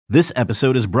This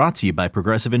episode is brought to you by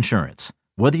Progressive Insurance.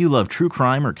 Whether you love true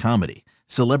crime or comedy,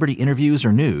 celebrity interviews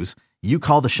or news, you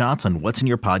call the shots on what's in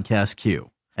your podcast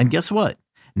queue. And guess what?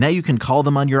 Now you can call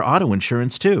them on your auto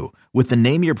insurance too with the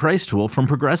Name Your Price tool from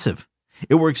Progressive.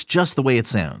 It works just the way it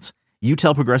sounds. You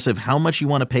tell Progressive how much you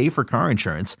want to pay for car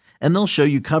insurance, and they'll show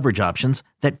you coverage options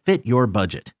that fit your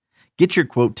budget. Get your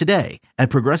quote today at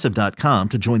Progressive.com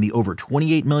to join the over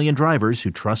 28 million drivers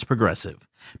who trust Progressive.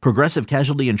 Progressive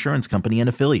Casualty Insurance Company and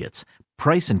Affiliates.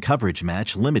 Price and coverage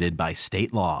match limited by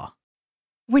state law.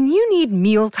 When you need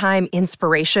mealtime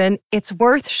inspiration, it's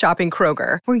worth shopping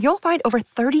Kroger, where you'll find over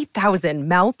 30,000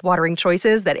 mouth-watering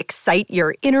choices that excite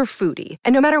your inner foodie.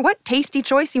 And no matter what tasty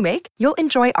choice you make, you'll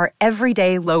enjoy our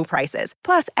everyday low prices,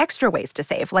 plus extra ways to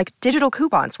save, like digital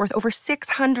coupons worth over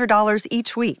 $600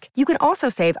 each week. You can also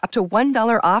save up to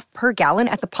 $1 off per gallon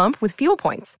at the pump with fuel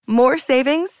points. More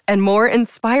savings and more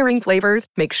inspiring flavors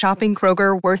make shopping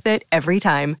Kroger worth it every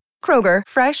time. Kroger,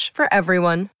 fresh for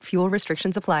everyone. Fuel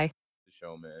restrictions apply.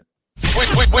 Show, man.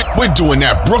 We're doing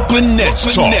that Brooklyn Nets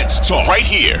talk right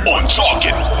here on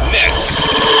Talking Nets.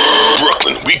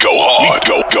 Brooklyn, we go hard.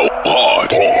 Go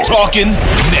hard. Talking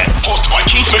Nets. Hosted by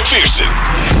Keith McPherson.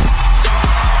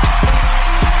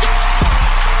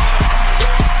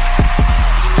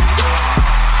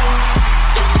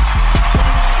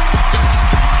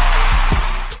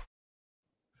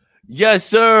 Yes,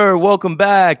 sir. Welcome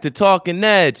back to Talking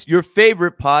Nets, your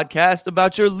favorite podcast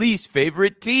about your least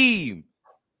favorite team.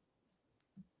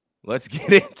 Let's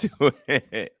get into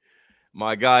it.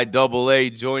 My guy, Double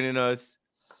A, joining us.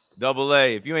 Double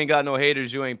A, if you ain't got no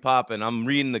haters, you ain't popping. I'm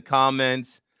reading the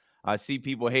comments. I see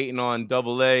people hating on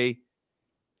Double A,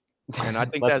 and I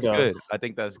think that's good. I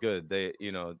think that's good.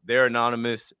 They're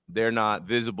anonymous. They're not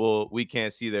visible. We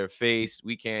can't see their face.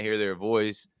 We can't hear their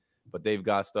voice, but they've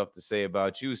got stuff to say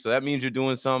about you. So that means you're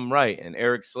doing something right. And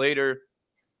Erik Slater,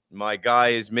 my guy,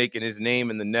 is making his name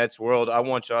in the Nets world. I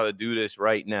want y'all to do this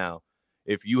right now.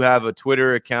 If you have a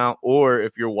Twitter account, or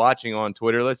if you're watching on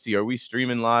Twitter, let's see, are we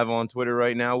streaming live on Twitter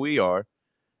right now? We are.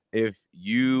 If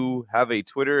you have a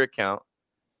Twitter account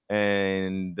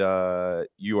and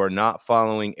you are not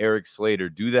following Erik Slater,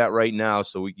 do that right now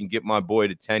so we can get my boy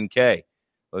to 10K.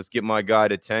 Let's get my guy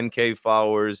to 10K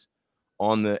followers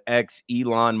on the X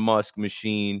Elon Musk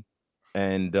machine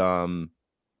and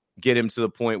get him to the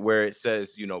point where it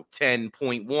says,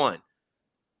 10.1.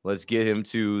 Let's get him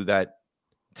to that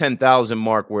 10,000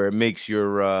 mark where it makes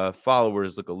your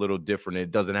followers look a little different.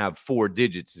 It doesn't have 4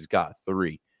 digits. It's got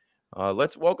 3.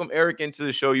 Let's welcome Erik into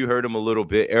the show. You heard him a little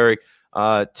bit. Erik,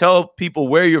 tell people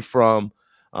where you're from,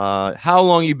 how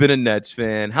long you've been a Nets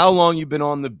fan, how long you've been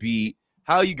on the beat,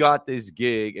 how you got this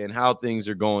gig, and how things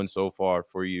are going so far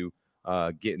for you,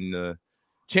 getting the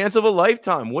chance of a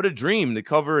lifetime. What a dream to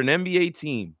cover an NBA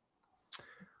team.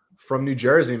 From New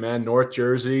Jersey, man, North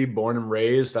Jersey, born and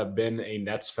raised. I've been a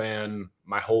Nets fan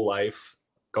my whole life,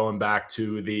 going back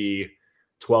to the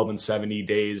 12 and 70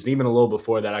 days. Even a little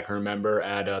before that, I can remember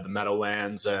at the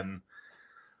Meadowlands. And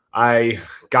I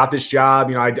got this job.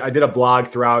 I did a blog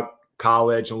throughout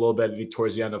college and a little bit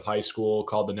towards the end of high school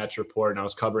called the Nets Report, and I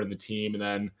was covering the team. And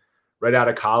then right out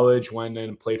of college, went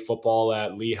and played football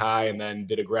at Lehigh, and then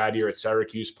did a grad year at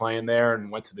Syracuse playing there,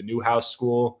 and went to the Newhouse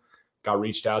School. Got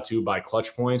reached out to by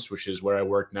Clutch Points, which is where I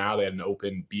work now. They had an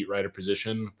open beat writer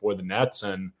position for the Nets,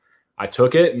 and I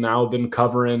took it, and now I've been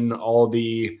covering all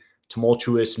the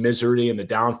tumultuous misery and the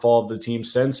downfall of the team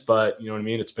since. But you know what I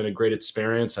mean? It's been a great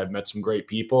experience. I've met some great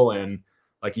people, and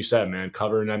like you said, man,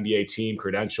 cover an NBA team,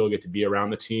 credential, get to be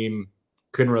around the team.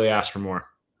 Couldn't really ask for more.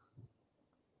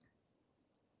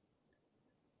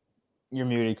 You're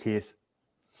muted, Keith.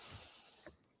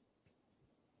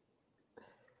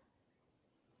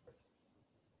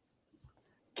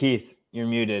 Keith, you're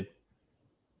muted.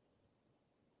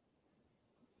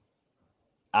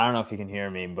 I don't know if you can hear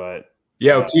me, but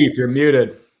Yo, Keith, you're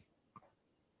muted.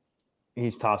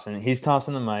 He's tossing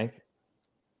the mic.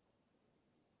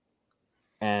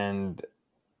 And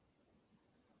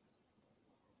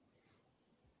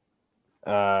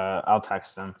I'll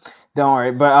text him. Don't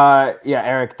worry. But yeah,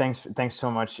 Erik, thanks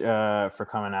so much for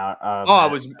coming out. I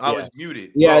was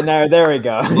muted. Yeah, no, there we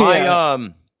go.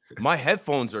 My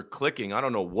headphones are clicking. I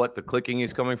don't know what the clicking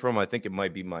is coming from. I think it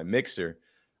might be my mixer.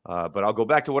 But I'll go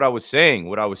back to what I was saying.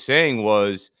 What I was saying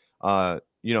was, shout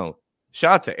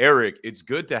out to Erik. It's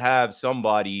good to have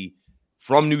somebody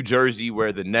from New Jersey,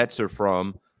 where the Nets are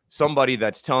from, somebody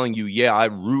that's telling you, yeah, I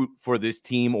root for this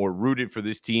team or rooted for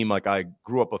this team. Like, I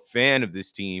grew up a fan of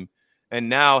this team and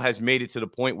now has made it to the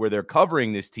point where they're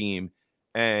covering this team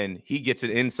and he gets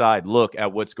an inside look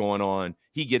at what's going on.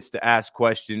 He gets to ask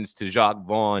questions to Jacques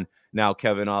Vaughn, now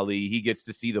Kevin Ali. He gets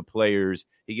to see the players.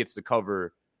 He gets to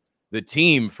cover the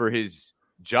team for his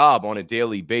job on a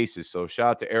daily basis. So shout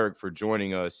out to Erik for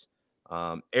joining us.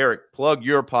 Erik, plug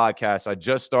your podcast. I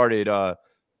just started,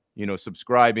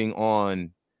 subscribing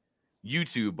on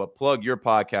YouTube, but plug your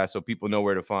podcast so people know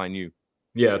where to find you.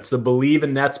 Yeah, it's the Believe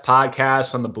in Nets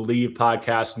podcast on the Believe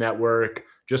Podcast Network.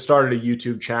 Just started a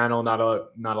YouTube channel not a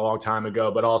long time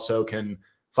ago, but also can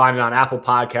find it on Apple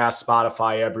Podcasts,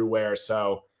 Spotify, everywhere.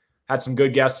 So had some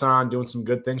good guests on, doing some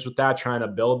good things with that, trying to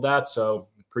build that. So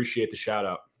appreciate the shout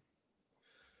out.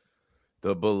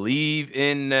 The Believe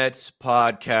in Nets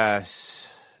podcast.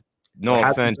 No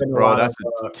offense, bro. That's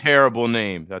a terrible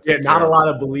name. Not a lot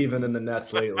of believing in the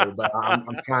Nets lately, but I'm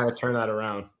trying to turn that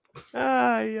around.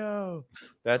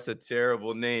 That's a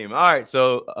terrible name. All right,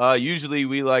 so usually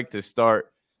we like to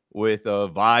start with a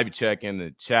vibe check in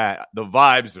the chat. The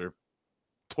vibes are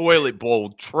toilet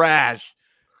bowl trash,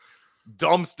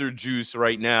 dumpster juice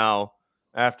right now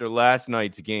after last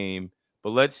night's game.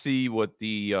 But let's see what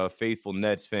the faithful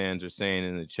Nets fans are saying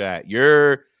in the chat.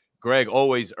 Greg,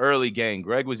 always early, gang.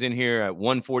 Greg was in here at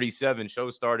 1:47.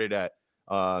 Show started at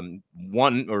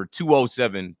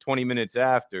 2:07, 20 minutes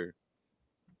after.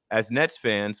 As Nets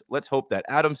fans, let's hope that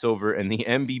Adam Silver and the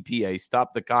MBPA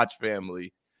stop the Koch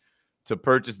family to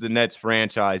purchase the Nets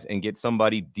franchise and get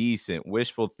somebody decent.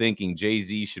 Wishful thinking,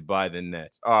 Jay-Z should buy the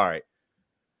Nets. All right.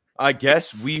 I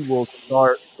guess we will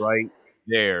start right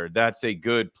there. That's a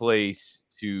good place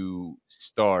to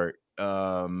start.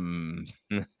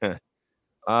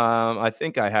 I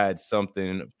think I had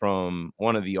something from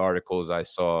one of the articles I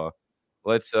saw.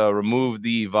 Let's remove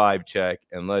the vibe check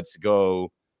and let's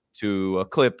go to a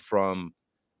clip from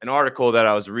an article that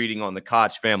I was reading on the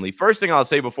Koch family. First thing I'll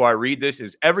say before I read this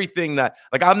is everything that,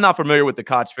 I'm not familiar with the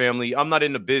Koch family. I'm not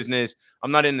into business.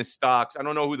 I'm not into stocks. I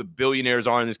don't know who the billionaires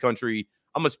are in this country.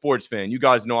 I'm a sports fan. You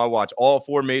guys know I watch all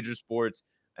 4 major sports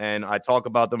and I talk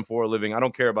about them for a living. I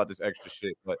don't care about this extra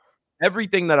shit, but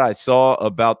everything that I saw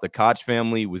about the Koch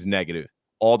family was negative.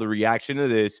 All the reaction to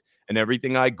this and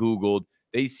everything I Googled,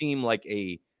 they seem like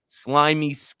a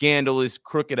slimy, scandalous,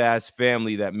 crooked-ass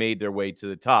family that made their way to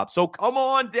the top. So come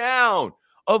on down.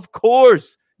 Of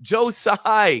course, Joe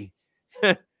Tsai.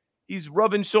 He's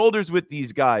rubbing shoulders with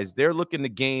these guys. They're looking to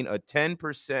gain a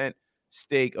 10%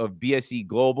 stake of BSE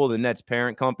Global, the Nets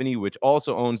parent company, which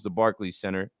also owns the Barclays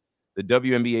Center, the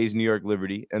WNBA's New York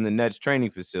Liberty, and the Nets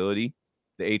training facility,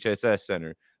 the HSS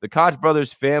Center. The Koch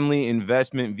brothers family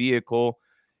investment vehicle,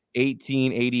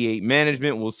 1888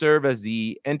 Management, will serve as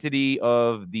the entity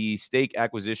of the stake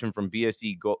acquisition from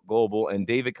BSE Global, and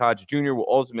David Koch Jr. will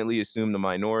ultimately assume the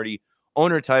minority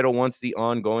owner title once the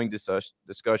ongoing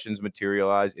discussions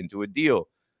materialize into a deal.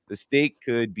 The stake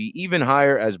could be even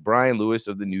higher, as Brian Lewis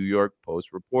of the New York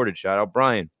Post reported. Shout out,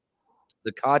 Brian.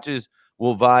 The Koches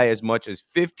will vie as much as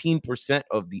 15%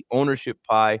 of the ownership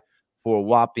pie for a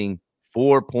whopping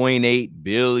 $4.8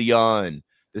 billion.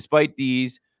 Despite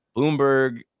these,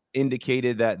 Bloomberg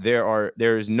indicated that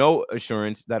there is no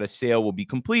assurance that a sale will be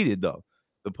completed, though.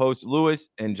 The Post Lewis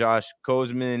and Josh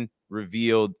Kozman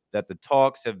revealed that the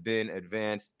talks have been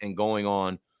advanced and going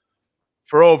on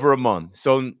for over a month.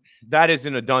 So that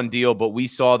isn't a done deal, but we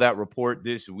saw that report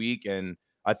this week, and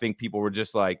I think people were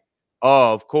just like,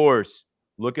 oh, of course,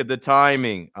 look at the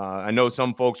timing. I know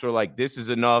some folks were like, this is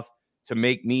enough to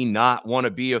make me not want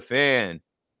to be a fan.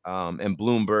 And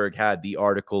Bloomberg had the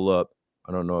article up.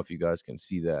 I don't know if you guys can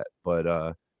see that,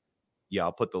 but yeah,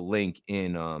 I'll put the link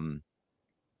in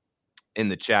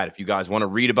the chat if you guys want to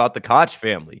read about the Koch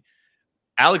family.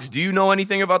 Alex, do you know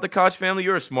anything about the Koch family?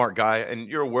 You're a smart guy and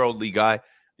you're a worldly guy.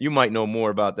 You might know more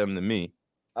about them than me.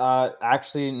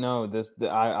 Actually, no.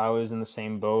 I was in the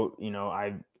same boat. You know,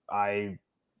 I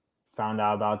found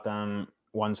out about them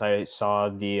once I saw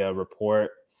the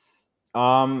report.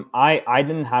 I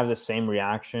didn't have the same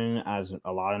reaction as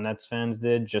a lot of Nets fans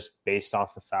did, just based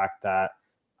off the fact that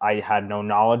I had no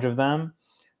knowledge of them.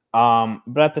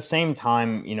 But at the same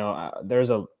time, you know, there's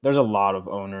a lot of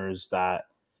owners that,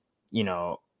 you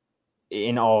know,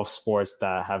 in all sports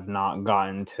that have not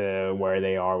gotten to where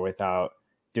they are without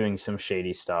doing some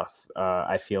shady stuff.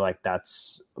 I feel like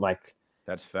that's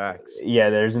facts. Yeah,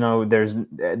 there's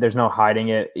no hiding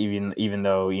it, even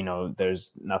though, you know,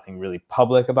 there's nothing really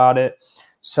public about it.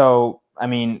 So, I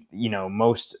mean, you know,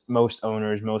 most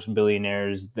owners, most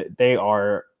billionaires, they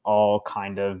are all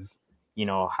kind of, you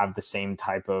know, have the same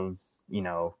type of, you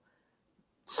know,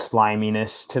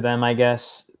 sliminess to them, I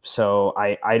guess. So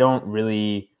I don't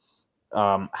really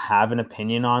have an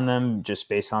opinion on them, just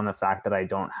based on the fact that I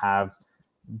don't have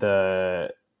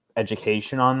the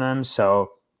education on them.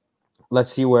 So let's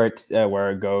see where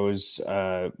it goes.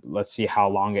 Let's see how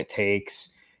long it takes.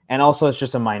 And also, it's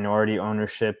just a minority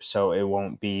ownership, so it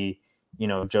won't be,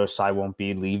 Joe Tsai won't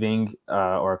be leaving,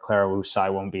 or Clara Wu Tsai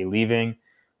won't be leaving.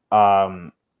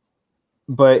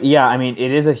 But yeah, I mean,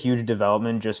 it is a huge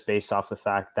development just based off the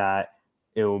fact that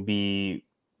it will be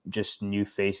just new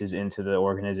faces into the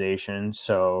organization.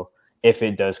 So if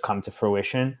it does come to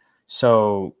fruition,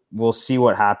 so we'll see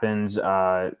what happens.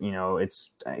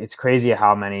 It's crazy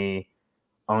how many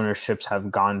ownerships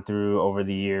have gone through over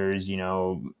the years.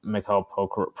 Mikhail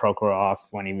Prokhorov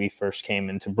when he first came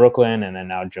into Brooklyn, and then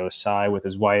now Joe Tsai with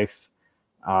his wife,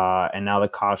 and now the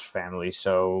Koch family.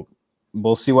 So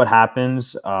we'll see what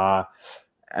happens.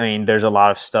 There's a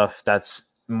lot of stuff that's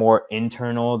more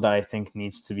internal that I think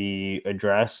needs to be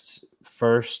addressed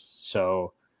first.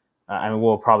 So,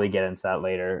 we'll probably get into that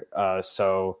later. At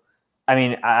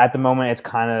the moment, it's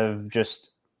kind of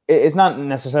just, it's not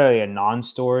necessarily a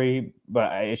non-story,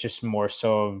 but it's just more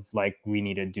so of like, we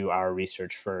need to do our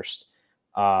research first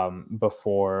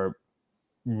before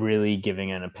really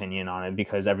giving an opinion on it,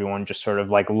 because everyone just sort of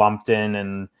like lumped in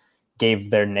and gave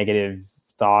their negative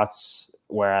thoughts,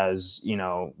 whereas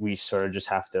we sort of just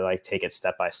have to like take it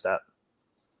step by step.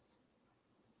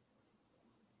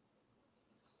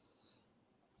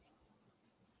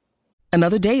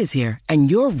 Another day is here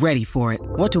and you're ready for it.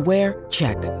 What to wear?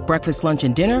 Check. Breakfast, lunch,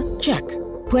 and dinner? Check.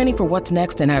 Planning for what's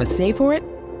next and how to save for it?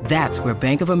 That's where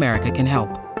Bank of America can help.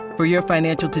 For your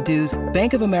financial to-dos,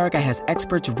 Bank of America has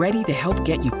experts ready to help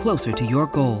get you closer to your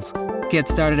goals. Get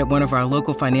started at one of our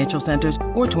local financial centers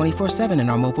or 24/7 in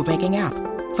our mobile banking app.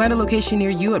 Find a location near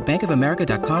you at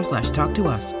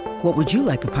bankofamerica.com/talktous. What would you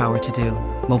like the power to do?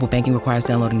 Mobile banking requires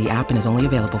downloading the app and is only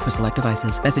available for select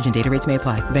devices. Message and data rates may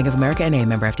apply. Bank of America NA,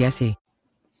 member FDIC.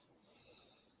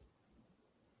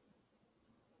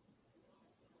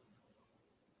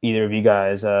 Either of you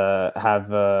guys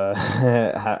have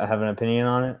an opinion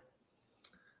on it?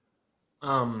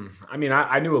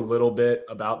 I knew a little bit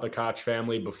about the Koch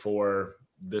family before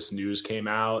this news came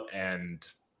out, and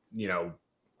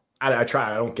I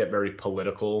don't get very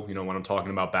political, when I'm talking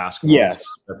about basketball. Yes,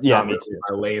 that's yeah, not me really too.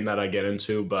 my lane that I get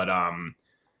into, but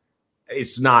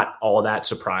it's not all that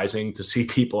surprising to see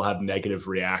people have negative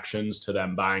reactions to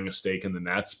them buying a stake in the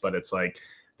Nets. But it's like,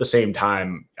 at the same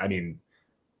time, I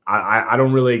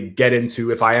don't really get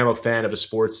into, if I am a fan of a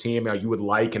sports team, you would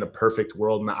like, in a perfect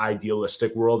world, in the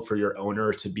idealistic world, for your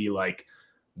owner to be like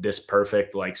this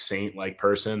perfect, like saint-like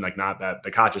person. Like, not that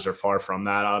the Koches are far from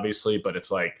that, obviously, but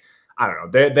it's like, I don't know.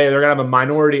 They're going to have a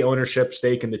minority ownership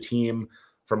stake in the team.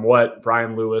 From what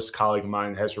Brian Lewis, colleague of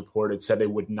mine, has reported, said they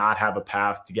would not have a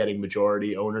path to getting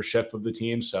majority ownership of the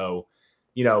team. So,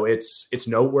 it's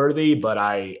noteworthy, but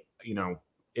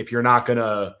if you're going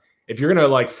to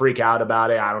like freak out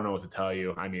about it, I don't know what to tell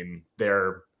you.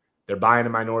 They're buying a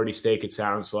minority stake. It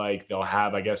sounds like they'll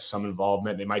have, I guess, some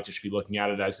involvement. They might just be looking at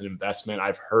it as an investment.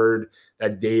 I've heard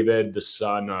that David, the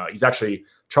son,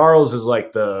 Charles is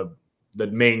like the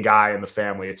main guy in the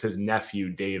family. It's his nephew,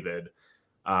 David,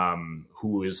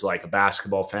 who is like a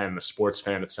basketball fan and a sports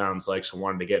fan, it sounds like, so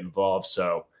wanted to get involved.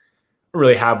 So I don't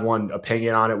really have one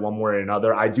opinion on it one way or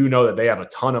another. I do know that they have a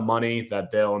ton of money,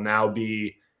 that they'll now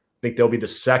be, I think they'll be the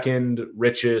second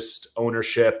richest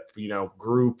ownership,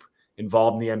 group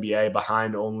involved in the NBA,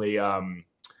 behind only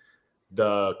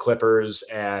the Clippers.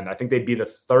 And I think they'd be the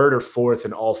third or fourth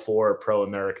in all four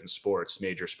pro-American sports,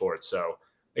 major sports. So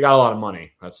they got a lot of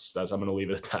money. That's I'm going to leave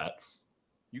it at that.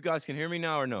 You guys can hear me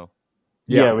now or no?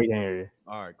 Yeah, we can hear you.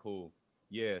 All right, cool.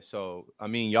 Yeah, so,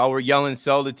 y'all were yelling,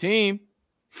 sell the team.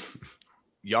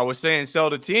 Y'all were saying, sell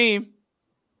the team.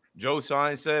 Joe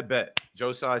Tsai said, bet.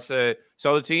 Joe Tsai said,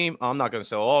 sell the team. I'm not going to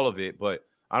sell all of it, but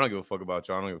I don't give a fuck about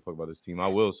y'all. I don't give a fuck about this team. I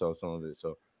will sell some of it.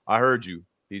 So I heard you.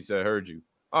 He said, heard you.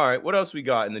 All right, what else we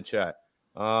got in the chat?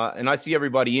 And I see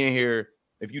everybody in here.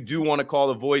 If you do want to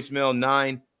call the voicemail,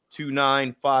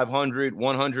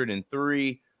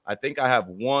 929-500-103. I think I have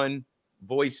one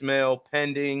voicemail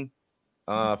pending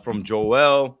from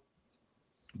Joel.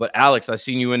 But Alex, I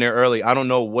seen you in there early. I don't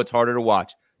know what's harder to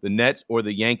watch, the Nets or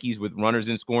the Yankees with runners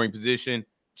in scoring position.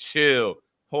 Chill.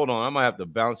 Hold on. I might have to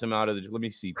bounce him out of the. Let me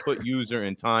see. Put user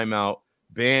in timeout,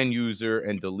 ban user,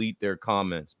 and delete their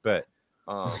comments. Bet.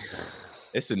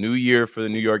 It's a new year for the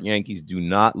New York Yankees. Do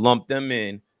not lump them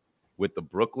in with the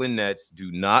Brooklyn Nets.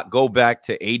 Do not go back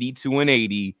to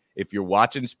 82-80. If you're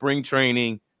watching spring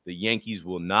training, the Yankees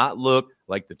will not look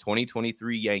like the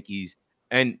 2023 Yankees.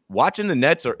 And watching the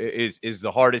Nets is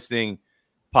the hardest thing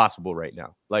possible right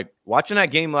now. Like, watching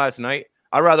that game last night,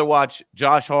 I'd rather watch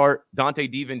Josh Hart, Dante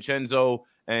DiVincenzo,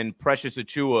 and Precious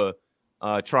Achua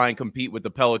try and compete with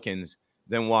the Pelicans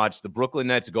than watch the Brooklyn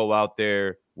Nets go out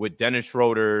there with Dennis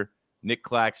Schroeder, Nick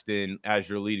Claxton as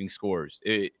your leading scorers.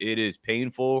 It is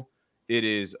painful. It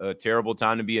is a terrible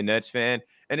time to be a Nets fan.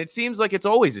 And it seems like it's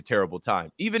always a terrible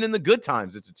time. Even in the good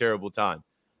times, it's a terrible time.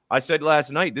 I said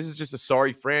last night, this is just a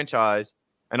sorry franchise.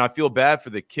 And I feel bad for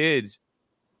the kids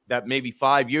that maybe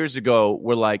 5 years ago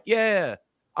were like, yeah,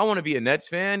 I want to be a Nets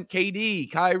fan.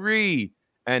 KD, Kyrie.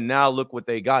 And now look what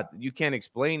they got. You can't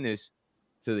explain this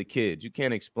to the kids. You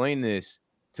can't explain this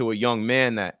to a young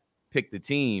man that picked the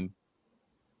team.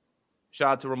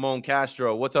 Shout out to Ramon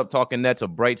Castro. What's up, Talking Nets? A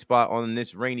bright spot on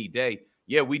this rainy day.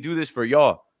 Yeah, we do this for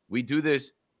y'all. We do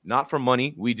this not for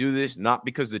money. We do this not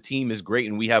because the team is great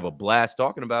and we have a blast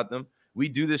talking about them. We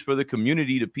do this for the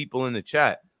community, the people in the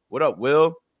chat. What up,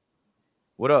 Will?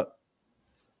 What up?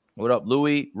 What up,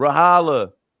 Louis?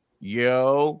 Rahala.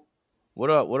 Yo. What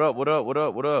up? What up? What up? What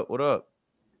up? What up? What up?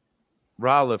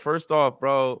 Rahala, first off,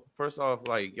 bro. First off,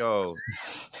 like, yo,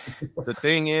 the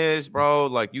thing is, bro,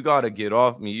 like, you got to get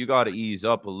off me. You got to ease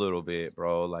up a little bit,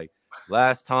 bro. Like,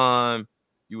 last time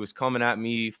you was coming at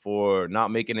me for not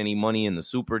making any money in the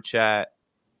super chat.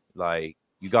 Like,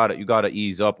 you got to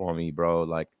ease up on me, bro.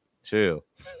 Like, chill.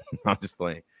 I'm just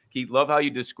playing. Keith, love how you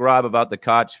describe about the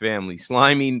Koch family.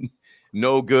 Slimy,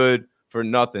 no good for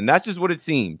nothing. That's just what it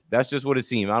seemed. That's just what it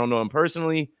seemed. I don't know him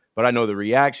personally, but I know the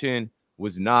reaction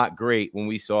was not great when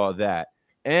we saw that.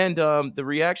 And the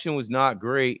reaction was not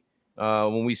great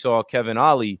when we saw Kevin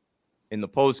Ollie in the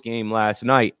post game last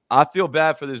night. I feel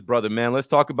bad for this brother, man. Let's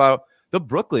talk about the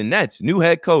Brooklyn Nets, new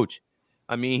head coach.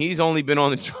 I mean, he's only been on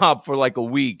the job for like a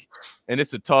week, and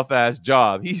it's a tough-ass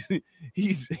job.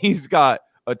 He's got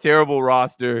a terrible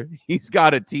roster. He's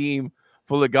got a team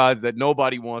full of guys that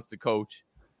nobody wants to coach.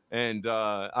 And,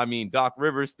 I mean, Doc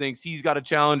Rivers thinks he's got a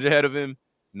challenge ahead of him.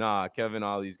 Nah, Kevin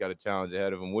Ollie's got a challenge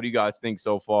ahead of him. What do you guys think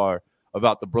so far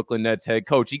about the Brooklyn Nets head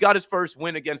coach? He got his first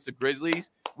win against the Grizzlies.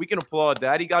 We can applaud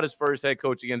that. He got his first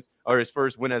his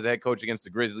first win as a head coach against the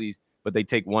Grizzlies, but they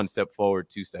take one step forward,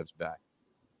 two steps back.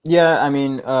 Yeah, I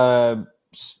mean,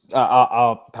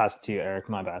 I'll pass it to you, Eric.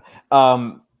 My bad.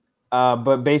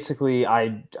 But basically,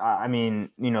 I mean,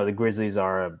 you know, the Grizzlies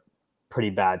are a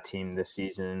pretty bad team this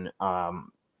season.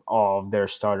 All of their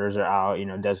starters are out. You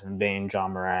know, Desmond Bane,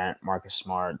 John Morant, Marcus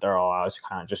Smart, they're all out. It's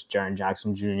kind of just Jaren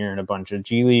Jackson Jr. and a bunch of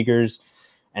G Leaguers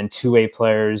and two-way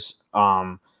players.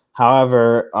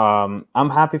 However, I'm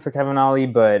happy for Kevin Ollie,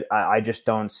 but I just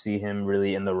don't see him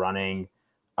really in the running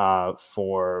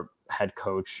for head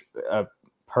coach, a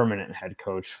permanent head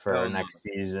coach for next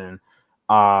season.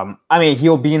 I mean,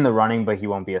 he'll be in the running, but he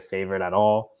won't be a favorite at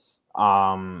all.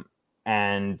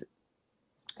 And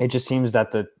it just seems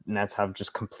that the Nets have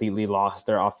just completely lost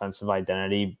their offensive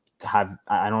identity.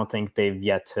 I don't think they've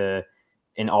yet to,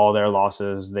 in all their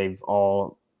losses, they've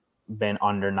all been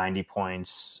under 90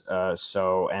 points.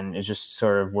 And it's just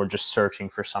sort of, we're just searching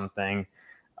for something.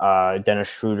 Dennis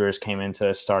Schroeder came into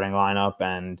the starting lineup,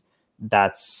 and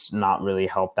that's not really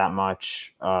helped that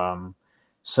much.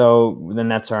 So the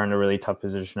Nets are in a really tough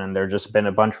position, and there just been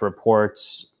a bunch of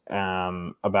reports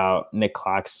about Nick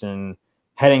Claxton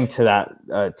heading to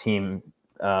that team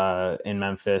in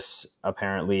Memphis,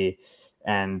 apparently.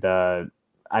 And I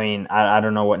mean, I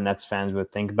don't know what Nets fans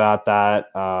would think about that.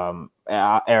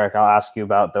 Eric, I'll ask you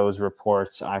about those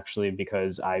reports, actually,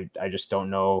 because I just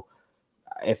don't know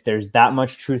if there's that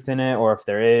much truth in it, or if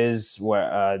there is.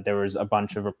 Where there was a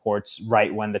bunch of reports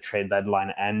right when the trade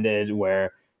deadline ended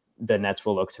where the Nets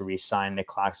will look to re-sign Nick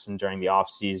Claxton during the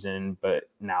offseason, but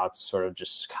now it's sort of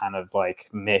just kind of like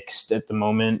mixed at the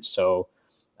moment. So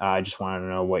I just wanted to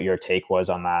know what your take was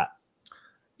on that.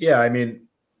 Yeah, I mean,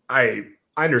 I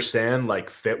understand, like,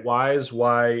 fit-wise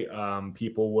why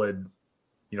people would,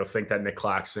 you know, think that Nick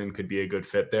Claxton could be a good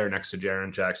fit there next to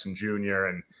Jaren Jackson Jr.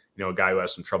 and, you know, a guy who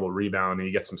has some trouble rebounding.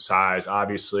 He gets some size.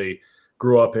 Obviously,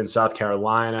 grew up in South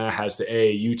Carolina, has the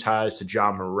AAU ties to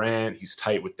John Morant. He's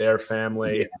tight with their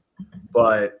family. Yeah.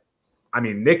 But, I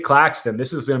mean, Nick Claxton,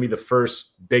 this is going to be the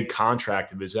first big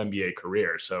contract of his NBA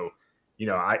career. So, you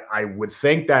know, I would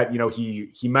think that, you know,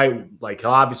 he might, like,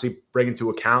 he'll obviously bring into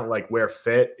account, like, where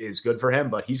fit is good for him,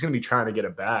 but he's going to be trying to get a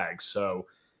bag. So,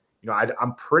 you know,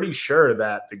 I'm pretty sure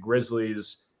that the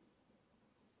Grizzlies,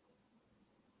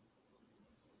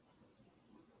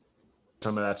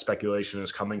 some of that speculation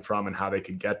is coming from and how they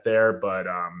could get there. But,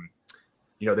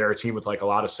 you know, they're a team with, like, a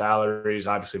lot of salaries,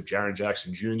 obviously Jaren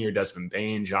Jackson Jr., Desmond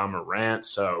Bane, John Morant.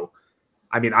 So,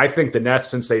 I mean, I think the Nets,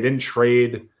 since they didn't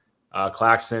trade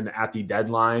Claxton at the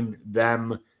deadline,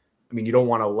 I mean, you don't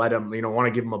want to let him, you don't want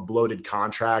to give him a bloated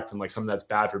contract and, like, something that's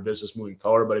bad for business moving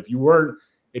forward. But if you weren't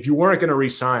going to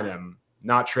re-sign him,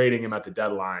 not trading him at the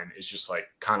deadline is just, like,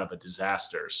 kind of a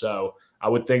disaster. So I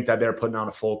would think that they're putting on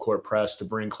a full court press to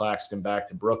bring Claxton back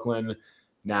to Brooklyn.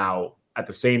 Now, at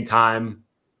the same time,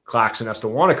 Claxton has to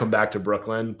want to come back to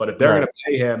Brooklyn, but if they're going to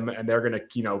pay him and they're going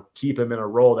to, keep him in a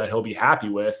role that he'll be happy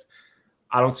with,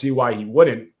 I don't see why he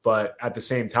wouldn't. But at the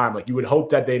same time, you would hope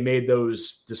that they made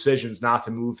those decisions not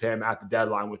to move him at the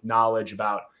deadline with knowledge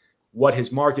about what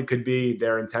his market could be,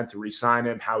 their intent to re-sign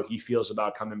him, how he feels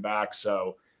about coming back.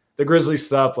 So the Grizzlies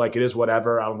stuff, it is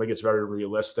whatever. I don't think it's very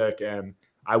realistic. And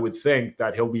I would think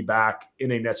that he'll be back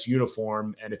in a Nets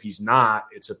uniform. And if he's not,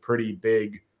 it's a pretty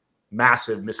big,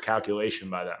 massive miscalculation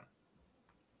by them.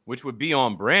 Which would be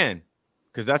on brand,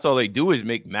 because that's all they do is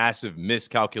make massive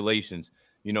miscalculations.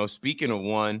 Speaking of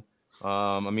one,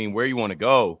 where you want to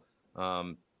go.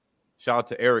 Shout out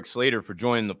to Erik Slater for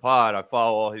joining the pod. I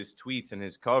follow all his tweets and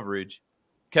his coverage.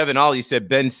 Kevin Ollie said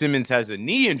Ben Simmons has a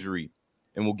knee injury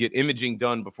and will get imaging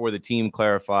done before the team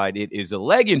clarified it is a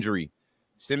leg injury.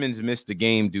 Simmons missed a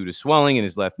game due to swelling in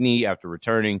his left knee after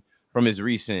returning from his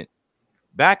recent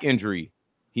back injury.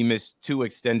 He missed 2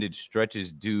 extended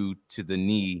stretches due to the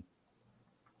knee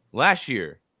last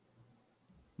year.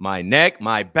 My neck,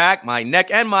 my back, my neck,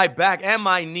 and my back, and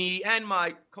my knee, and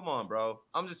my... Come on, bro.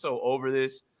 I'm just so over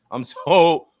this. I'm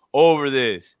so over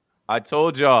this. I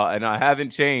told y'all, and I haven't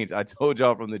changed. I told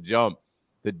y'all from the jump,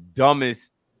 the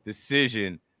dumbest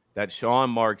decision that Sean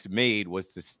Marks made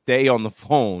was to stay on the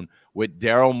phone with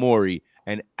Daryl Morey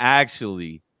and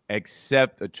actually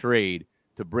accept a trade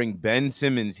to bring Ben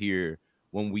Simmons here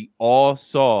when we all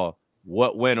saw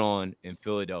what went on in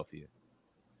Philadelphia.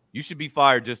 You should be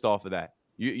fired just off of that.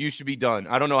 You should be done.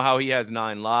 I don't know how he has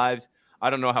 9 lives. I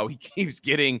don't know how he keeps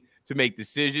getting to make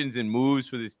decisions and moves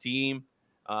for this team.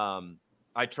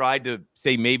 I tried to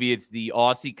say maybe it's the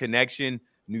Aussie connection,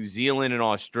 New Zealand and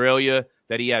Australia,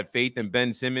 that he had faith in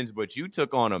Ben Simmons, but you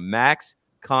took on a max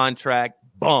contract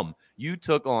bum. You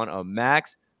took on a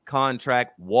max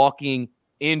contract walking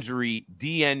injury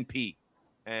DNP.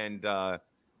 And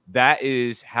that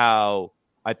is how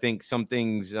I think some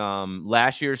things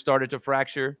last year started to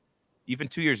fracture. Even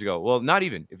 2 years ago. Well, not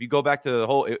even. If you go back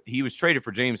to he was traded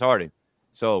for James Harden.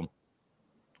 So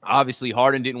obviously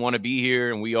Harden didn't want to be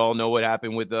here, and we all know what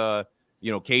happened with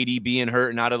KD being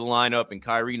hurt and out of the lineup, and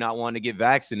Kyrie not wanting to get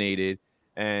vaccinated.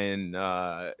 And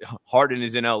Harden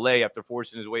is in LA after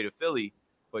forcing his way to Philly.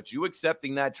 But you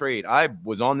accepting that trade, I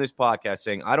was on this podcast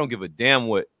saying I don't give a damn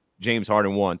what James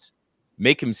Harden wants.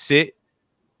 Make him sit,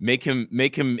 make him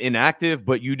inactive,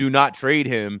 but you do not trade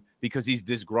him because he's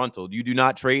disgruntled. You do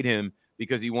not trade him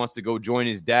because he wants to go join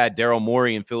his dad, Daryl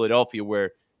Morey, in Philadelphia,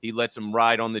 where he lets him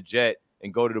ride on the jet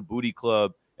and go to the booty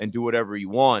club and do whatever he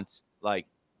wants.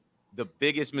 The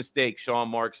biggest mistake Sean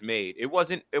Marks made, it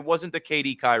wasn't the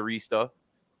KD Kyrie stuff.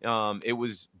 It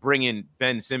was bringing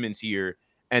Ben Simmons here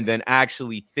and then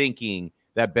actually thinking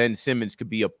that Ben Simmons could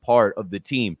be a part of the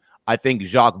team. I think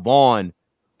Jacques Vaughn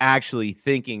actually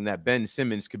thinking that Ben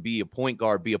Simmons could be a point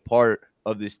guard, be a part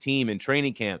of this team in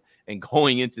training camp, and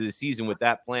going into the season with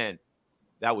that plan,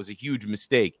 that was a huge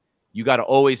mistake. You got to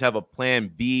always have a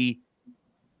plan B,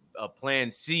 a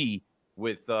plan C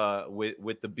with the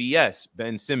BS,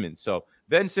 Ben Simmons. So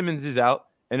Ben Simmons is out,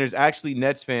 and there's actually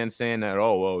Nets fans saying that,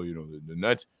 the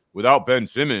Nets without Ben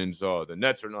Simmons, the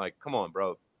Nets are like, come on,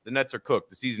 bro. The Nets are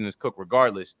cooked. The season is cooked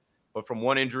regardless. But from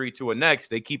one injury to a next,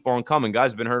 they keep on coming.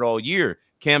 Guys have been hurt all year.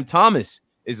 Cam Thomas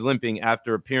is limping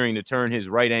after appearing to turn his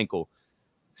right ankle.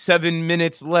 7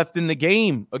 minutes left in the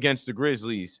game against the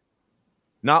Grizzlies.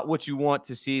 Not what you want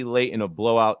to see late in a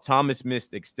blowout. Thomas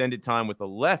missed extended time with a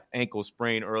left ankle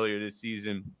sprain earlier this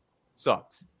season.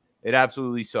 Sucks. It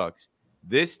absolutely sucks.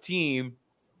 This team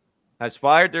has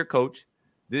fired their coach.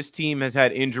 This team has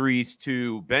had injuries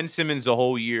to Ben Simmons the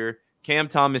whole year, Cam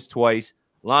Thomas twice,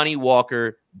 Lonnie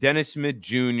Walker, Dennis Smith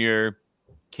Jr.,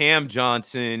 Cam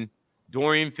Johnson,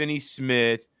 Dorian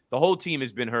Finney-Smith. The whole team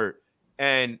has been hurt.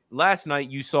 And last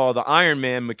night you saw the Iron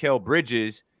Man, Mikal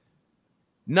Bridges,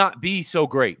 not be so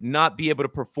great, not be able to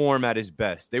perform at his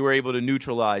best. They were able to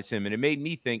neutralize him, and it made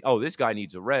me think, this guy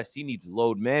needs a rest. He needs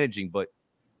load managing, but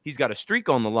he's got a streak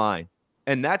on the line.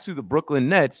 And that's who the Brooklyn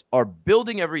Nets are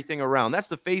building everything around. That's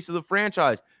the face of the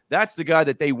franchise. That's the guy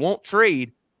that they won't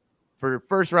trade for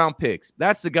first-round picks.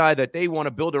 That's the guy that they want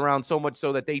to build around so much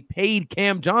so that they paid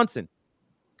Cam Johnson.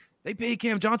 They paid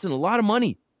Cam Johnson a lot of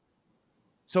money.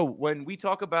 So when we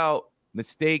talk about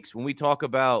mistakes, when we talk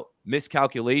about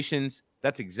miscalculations,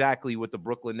 that's exactly what the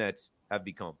Brooklyn Nets have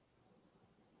become.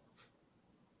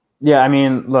 Yeah,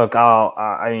 look,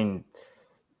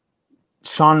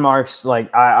 Sean Marks,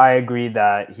 I agree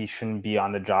that he shouldn't be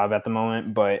on the job at the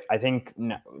moment, but I think,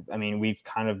 we've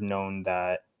kind of known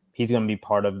that he's going to be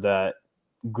part of that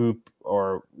group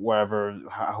or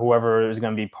whoever is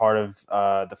going to be part of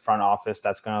the front office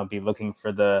that's going to be looking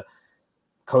for the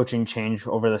coaching change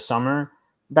over the summer,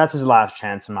 that's his last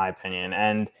chance, in my opinion.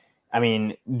 And I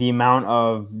mean, the amount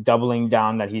of doubling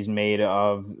down that he's made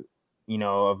of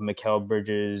Mikal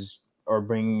Bridges, or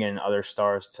bringing in other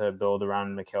stars to build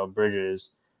around Mikal Bridges,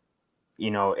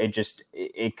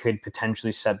 it could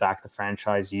potentially set back the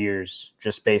franchise years,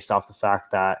 just based off the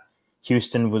fact that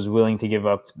Houston was willing to give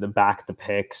up the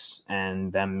picks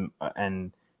and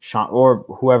Sean, or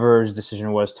whoever's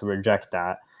decision was to reject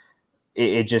that.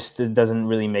 It doesn't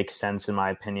really make sense, in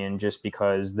my opinion, just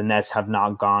because the Nets have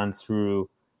not gone through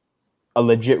a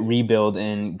legit rebuild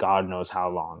in God knows how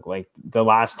long. Like, the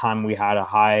last time we had a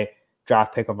high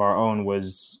draft pick of our own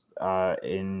was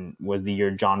the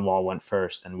year John Wall went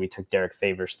first, and we took Derek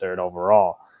Favors third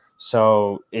overall.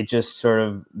 So it just sort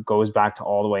of goes back to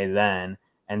all the way then.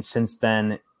 And since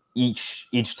then, each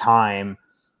time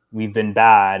we've been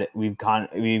bad, we've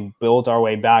built our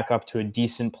way back up to a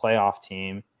decent playoff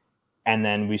team, and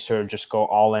then we sort of just go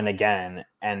all in again,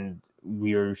 and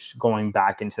we're going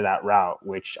back into that route,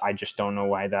 which I just don't know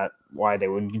why they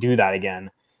would do that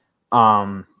again.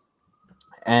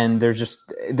 And there's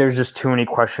just too many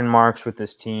question marks with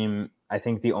this team. I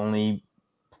think the only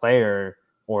player,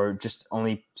 or just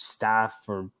only staff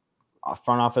or a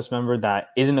front office member that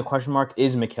isn't a question mark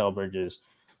is Mikal Bridges.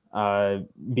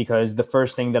 Because the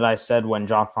first thing that I said when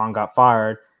Jacques Vaughn got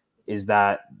fired is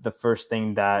that the first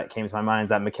thing that came to my mind is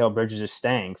that Mikal Bridges is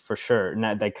staying for sure.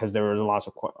 Because there were lots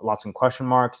of question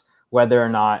marks whether or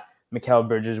not Mikal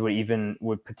Bridges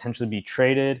would potentially be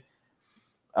traded.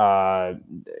 Either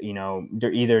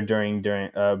during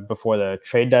before the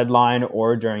trade deadline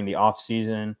or during the off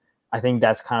season. I think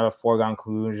that's kind of a foregone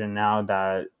conclusion now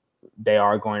that they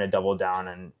are going to double down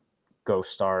and go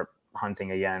start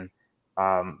hunting again.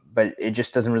 But it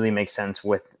just doesn't really make sense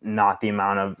with not the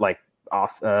amount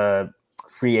of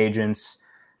free agents.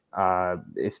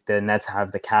 If the Nets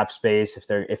have the cap space,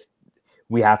 if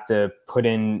we have to put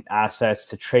in assets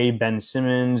to trade Ben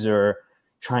Simmons or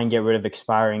try and get rid of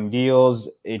expiring deals,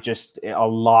 a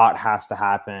lot has to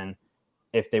happen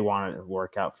if they want to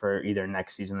work out for either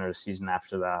next season or the season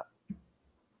after that.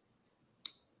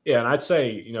 Yeah, and I'd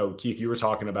say, Keith, you were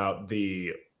talking about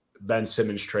the Ben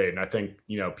Simmons trade, and I think,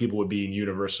 people would be in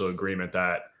universal agreement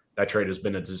that that trade has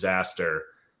been a disaster.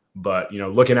 But,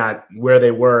 looking at where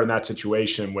they were in that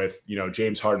situation with,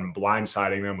 James Harden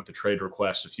blindsiding them with the trade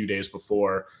request a few days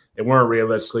before, they weren't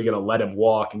realistically going to let him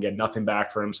walk and get nothing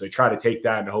back for him. So they try to take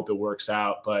that and hope it works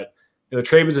out. But the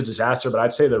trade was a disaster. But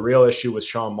I'd say the real issue with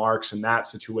Sean Marks in that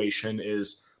situation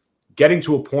is getting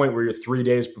to a point where you're 3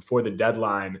 days before the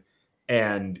deadline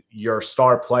and your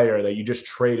star player that you just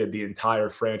traded the entire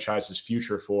franchise's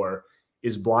future for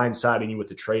is blindsiding you with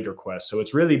the trade request. So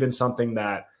it's really been something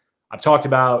that I've talked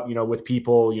about, with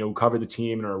people, who cover the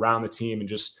team and are around the team, and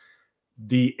just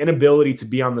the inability to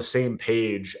be on the same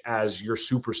page as your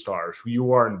superstars who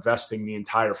you are investing the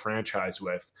entire franchise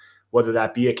with, whether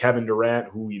that be a Kevin Durant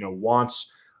who,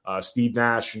 wants Steve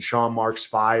Nash and Sean Marks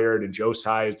fired and Joe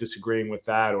Tsai is disagreeing with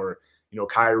that, or,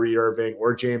 Kyrie Irving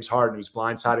or James Harden, who's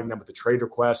blindsiding them with a trade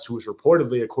request, who was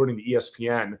reportedly, according to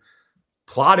ESPN,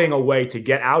 plotting a way to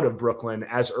get out of Brooklyn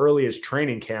as early as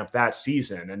training camp that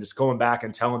season, and just going back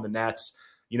and telling the Nets,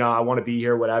 I want to be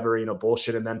here, whatever,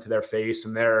 bullshitting them to their face,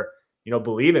 and they're,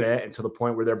 believing it, and to the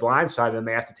point where they're blindsided and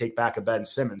they have to take back a Ben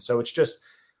Simmons. So it's just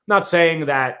not saying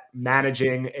that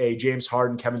managing a James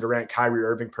Harden, Kevin Durant, Kyrie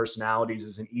Irving personalities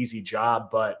is an easy job,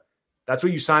 but that's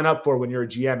what you sign up for when you're a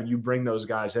GM and you bring those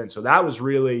guys in. So that was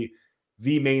really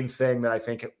the main thing that I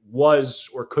think was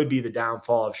or could be the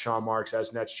downfall of Sean Marks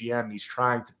as Nets GM. He's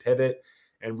trying to pivot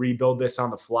and rebuild this on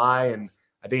the fly. And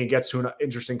I think it gets to an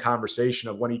interesting conversation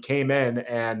of when he came in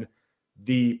and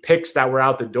the picks that were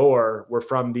out the door were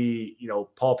from the,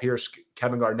 Paul Pierce,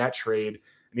 Kevin Garnett trade.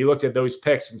 And he looked at those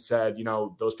picks and said,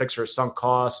 those picks are a sunk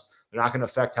cost. They're not going to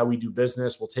affect how we do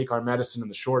business. We'll take our medicine in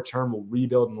the short term. We'll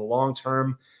rebuild in the long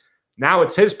term. Now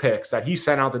it's his picks that he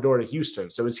sent out the door to Houston.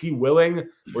 So is he willing,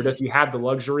 or does he have the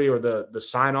luxury or the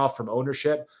sign off from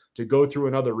ownership to go through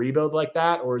another rebuild like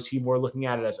that? Or is he more looking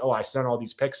at it as, I sent all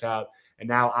these picks out and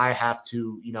now I have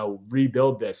to,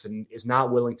 rebuild this, and is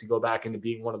not willing to go back into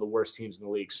being one of the worst teams in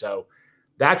the league. So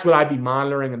that's what I'd be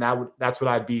monitoring. And that's what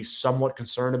I'd be somewhat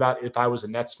concerned about if I was a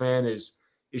Nets fan is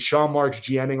Sean Marks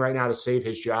GMing right now to save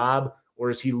his job? Or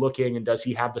is he looking, and does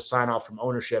he have the sign off from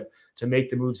ownership to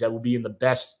make the moves that will be in the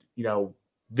best,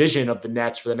 vision of the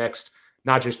Nets for the next,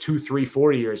 not just 2, 3,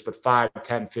 4 years, but 5,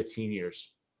 10, 15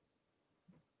 years?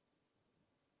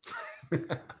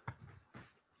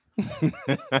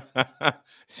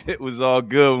 Shit was all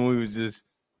good when we was just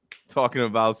talking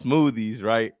about smoothies,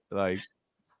 right? Like,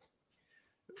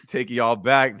 taking y'all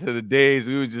back to the days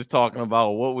we was just talking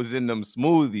about what was in them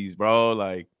smoothies, bro.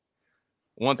 Like,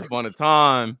 once upon a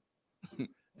time,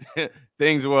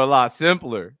 things were a lot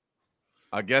simpler.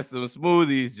 I guess the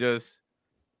smoothies just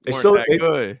weren't that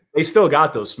good. They still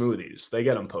got those smoothies. They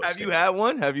get them posted. Have you had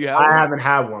one? I haven't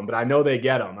had one, but I know they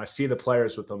get them. I see the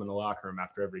players with them in the locker room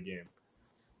after every game.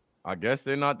 I guess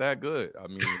they're not that good. I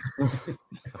mean,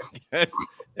 I guess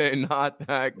they're not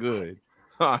that good.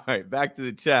 All right, back to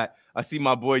the chat. I see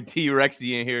my boy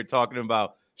T-Rexy in here talking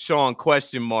about Sean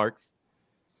question marks.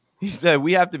 He said,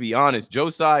 we have to be honest.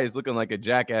 Josiah is looking like a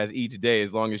jackass each day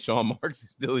as long as Sean Marks is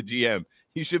still a GM.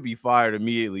 He should be fired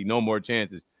immediately. No more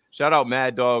chances. Shout out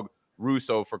Mad Dog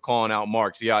Russo for calling out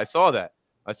Marks. Yeah, I saw that.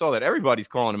 Everybody's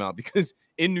calling him out because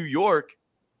in New York,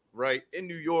 right,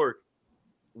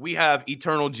 we have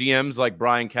eternal GMs like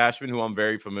Brian Cashman, who I'm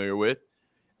very familiar with,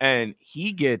 and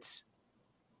he gets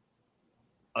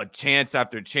a chance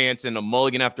after chance and a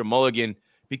mulligan after mulligan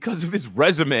because of his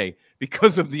resume,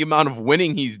 because of the amount of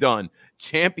winning he's done,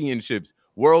 championships,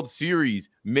 World Series,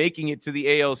 making it to the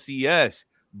ALCS,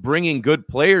 bringing good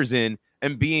players in,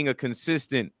 and being a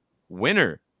consistent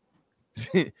winner.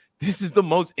 This is the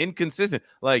most inconsistent.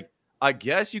 Like, I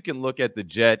guess you can look at the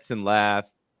Jets and laugh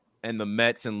and the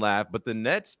Mets and laugh, but the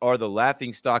Nets are the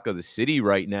laughing stock of the city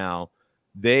right now.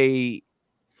 They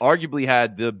arguably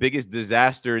had the biggest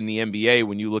disaster in the NBA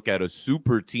when you look at a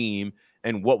super team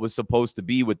and what was supposed to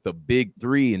be with the big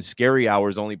three and scary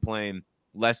hours only playing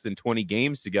less than 20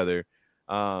 games together.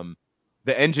 The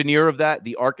engineer of that,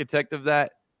 the architect of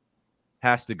that,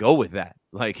 has to go with that.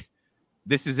 Like,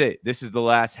 this is it. This is the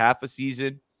last half a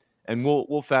season. And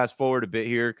we'll fast forward a bit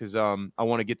here because I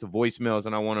want to get to voicemails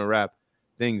and I want to wrap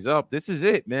things up. This is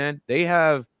it, man. They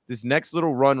have this next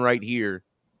little run right here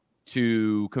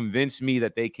to convince me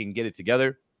that they can get it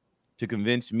together, to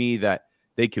convince me that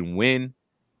they can win,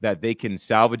 that they can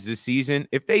salvage this season.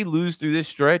 If they lose through this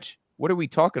stretch, what are we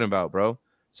talking about, bro?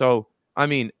 So, I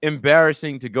mean,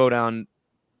 embarrassing to go down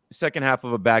second half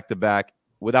of a back-to-back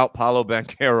without Paolo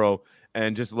Banchero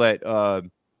and just let,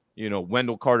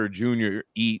 Wendell Carter Jr.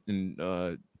 eat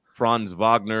and Franz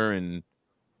Wagner and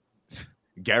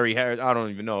Gary Harris. I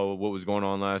don't even know what was going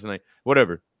on last night.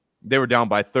 Whatever. They were down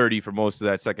by 30 for most of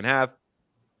that second half.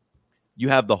 You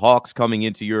have the Hawks coming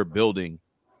into your building.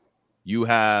 You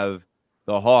have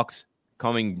the Hawks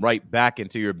coming right back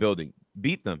into your building.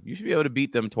 Beat them. You should be able to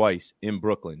beat them twice in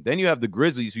Brooklyn. Then you have the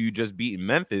Grizzlies, who you just beat in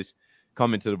Memphis,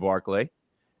 coming to the Barclay.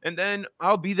 And then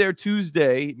I'll be there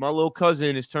Tuesday. My little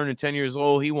cousin is turning 10 years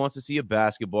old. He wants to see a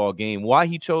basketball game. Why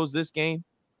he chose this game?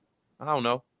 I don't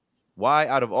know. Why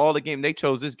out of all the game, they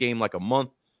chose this game like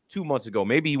 2 months ago.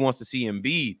 Maybe he wants to see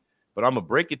Embiid, but I'm going to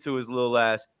break it to his little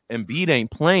ass. Embiid ain't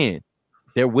playing.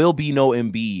 There will be no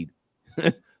Embiid.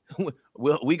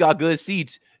 We got good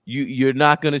seats. You're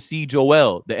not going to see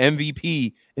Joel. The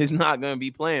MVP is not going to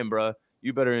be playing, bro.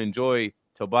 You better enjoy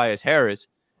Tobias Harris.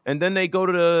 And then they go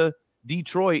to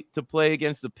Detroit to play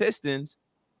against the Pistons.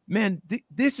 Man,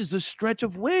 this is a stretch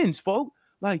of wins, folks.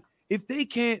 Like, if they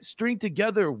can't string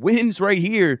together wins right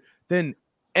here, then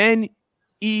NETS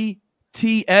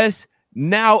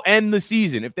now end the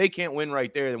season. If they can't win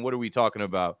right there, then what are we talking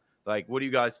about? Like, what do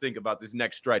you guys think about this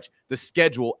next stretch? The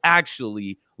schedule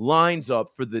actually lines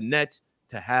up for the Nets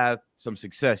to have some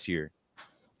success here.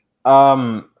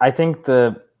 I think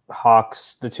the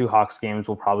two Hawks games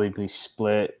will probably be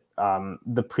split.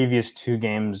 The previous two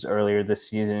games earlier this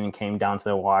season came down to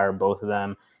the wire, both of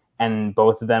them, and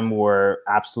both of them were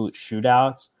absolute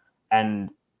shootouts. And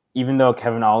even though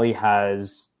Kevin Ollie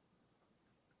has,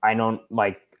 I don't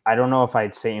know if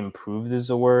I'd say improved is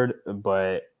a word,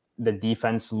 but the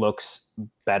defense looks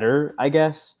better, I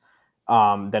guess,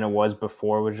 than it was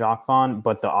before with Jacques Vaughn,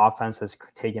 but the offense has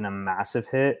taken a massive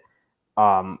hit.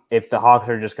 If the Hawks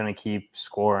are just going to keep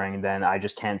scoring, then I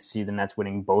just can't see the Nets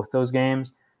winning both those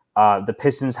games. The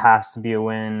Pistons has to be a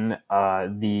win.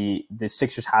 The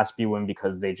Sixers has to be a win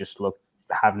because they just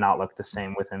have not looked the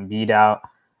same with Embiid out.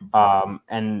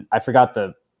 And I forgot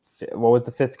what was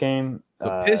the fifth game?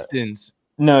 The Pistons.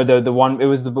 No, the one, it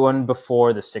was the one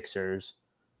before the Sixers.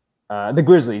 The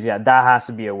Grizzlies, yeah, that has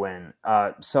to be a win.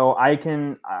 So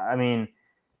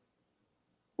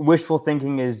wishful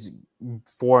thinking is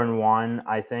 4-1,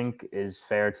 I think, is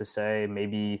fair to say,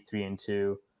 maybe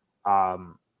 3-2.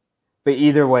 But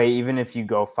either way, even if you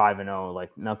go 5-0,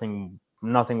 like nothing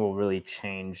will really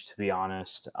change, to be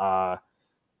honest. The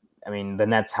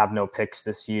Nets have no picks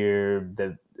this year.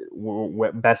 The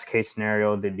best case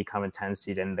scenario, they become a 10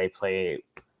 seed and they play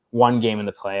one game in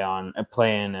the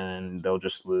play-in, and they'll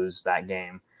just lose that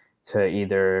game to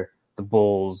either the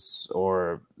Bulls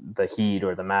or the Heat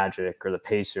or the Magic or the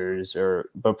Pacers,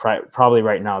 but probably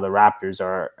right now the Raptors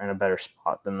are in a better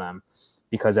spot than them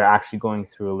because they're actually going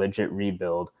through a legit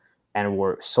rebuild and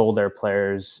sold their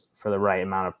players for the right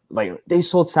amount of, like, they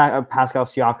sold Pascal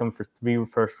Siakam for 3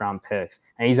 first-round picks,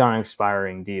 and he's on an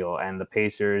expiring deal. And the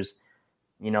Pacers,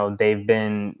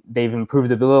 they've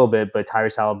improved a little bit, but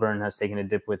Tyrese Haliburton has taken a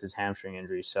dip with his hamstring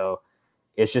injury. So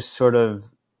it's just sort of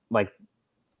like,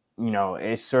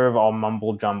 it's sort of all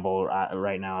mumble jumble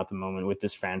right now at the moment with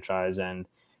this franchise. And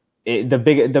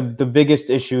the biggest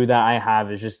issue that I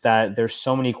have is just that there's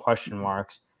so many question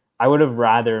marks. I would have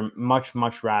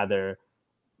much rather,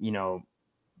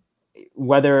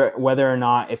 whether or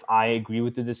not, if I agree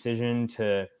with the decision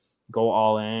to go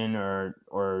all in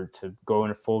or to go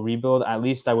in a full rebuild, at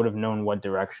least I would have known what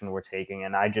direction we're taking.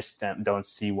 And I just don't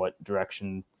see what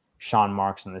direction Sean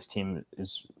Marks and this team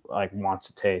wants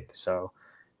to take. So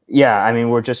yeah, I mean,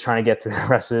 we're just trying to get through the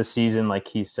rest of the season. Like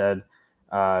he said,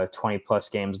 20 plus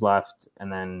games left,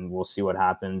 and then we'll see what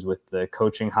happens with the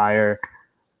coaching hire.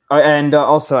 And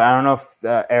also, I don't know if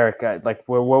Erik,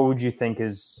 what would you think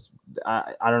is?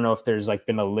 I don't know if there's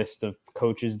been a list of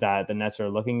coaches that the Nets are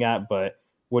looking at, but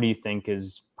what do you think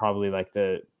is probably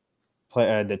the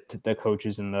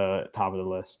coaches in the top of the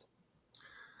list?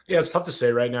 Yeah, it's tough to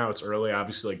say right now. It's early.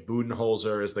 Obviously,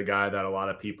 Budenholzer is the guy that a lot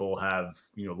of people have,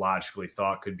 logically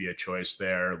thought could be a choice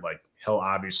there. He'll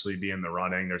obviously be in the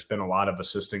running. There's been a lot of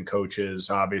assistant coaches,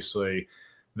 obviously,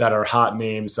 that are hot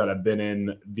names that have been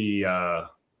in the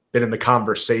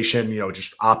conversation,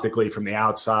 just optically from the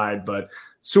outside. But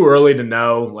it's too early to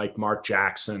know. Like Mark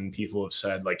Jackson, people have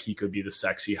said he could be the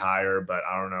sexy hire, but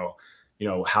I don't know,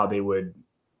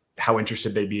 how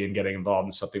interested they'd be in getting involved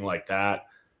in something like that.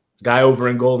 Guy over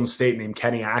in Golden State named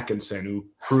Kenny Atkinson, who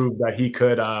proved that he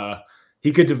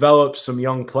could develop some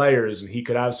young players and he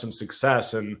could have some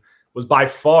success, and was by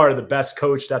far the best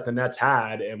coach that the Nets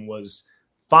had, and was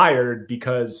fired pretty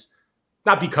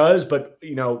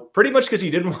much because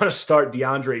he didn't want to start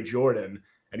DeAndre Jordan.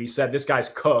 And he said, this guy's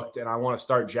cooked and I want to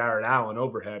start Jared Allen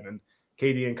over him. And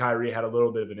KD and Kyrie had a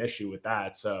little bit of an issue with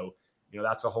that. So,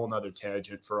 that's a whole nother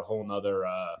tangent for a whole nother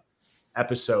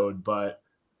episode. But,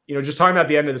 just talking about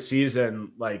the end of the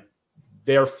season,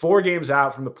 they're 4 games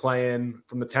out from the play-in,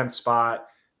 from the 10th spot.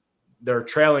 They're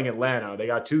trailing Atlanta. They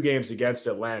got 2 games against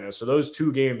Atlanta. So those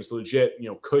 2 games legit,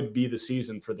 could be the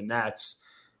season for the Nets.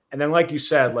 And then, like you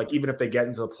said, even if they get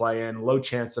into the play-in, low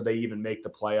chance that they even make the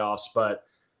playoffs. But,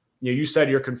 you said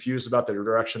you're confused about the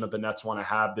direction that the Nets want to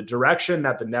have. The direction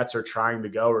that the Nets are trying to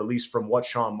go, or at least from what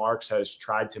Sean Marks has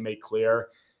tried to make clear,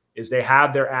 is they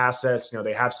have their assets.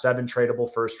 They have 7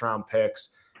 tradable first-round picks.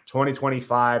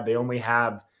 2025, they only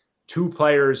have 2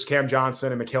 players, Cam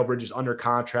Johnson and Mikal Bridges, under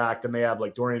contract. And they have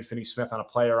Dorian Finney-Smith on a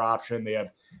player option. They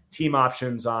have team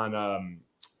options on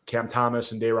Cam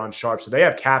Thomas and Day'Ron Sharpe. So they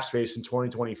have cap space in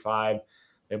 2025.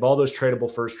 They have all those tradable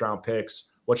first-round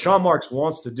picks. What Sean Marks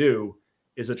wants to do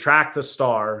is attract a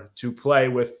star to play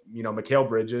with, Mikal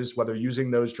Bridges, whether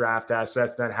using those draft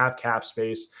assets, then have cap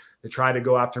space to try to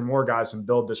go after more guys and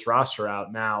build this roster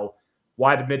out. Now,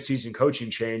 why the midseason coaching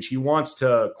change? He wants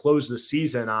to close the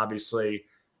season, obviously,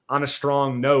 on a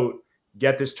strong note,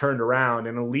 get this turned around,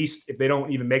 and at least if they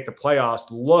don't even make the playoffs,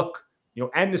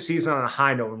 end the season on a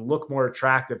high note and look more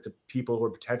attractive to people who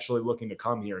are potentially looking to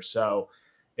come here. So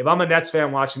if I'm a Nets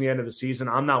fan watching the end of the season,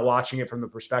 I'm not watching it from the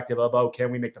perspective of,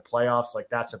 can we make the playoffs?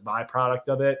 That's a byproduct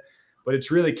of it. But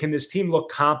it's really, can this team look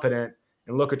competent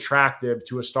and look attractive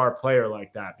to a star player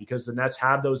like that? Because the Nets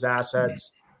have those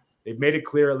assets. They've made it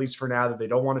clear, at least for now, that they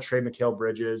don't want to trade Mikal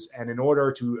Bridges. And in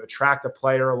order to attract a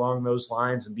player along those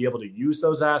lines and be able to use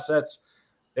those assets,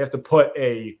 they have to put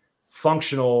a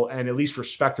functional and at least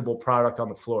respectable product on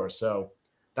the floor. So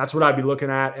that's what I'd be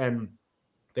looking at. And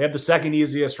they have the second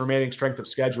easiest remaining strength of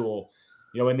schedule,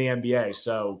 in the NBA.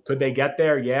 So could they get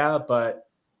there? Yeah, but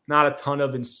not a ton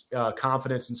of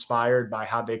confidence inspired by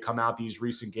how they come out these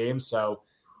recent games. So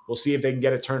we'll see if they can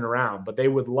get it turned around. But they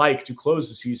would like to close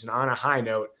the season on a high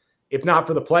note, if not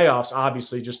for the playoffs,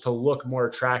 obviously, just to look more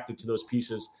attractive to those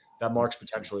pieces that Marks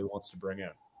potentially wants to bring in.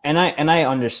 And I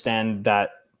understand that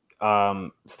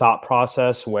thought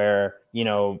process where,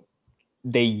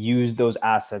 they use those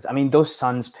assets. I mean, those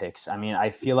Suns picks,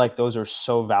 I feel like those are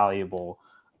so valuable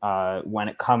when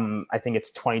it comes, I think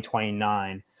it's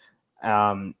 2029.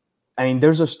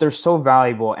 They're so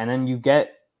valuable. And then you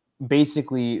get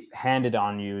basically handed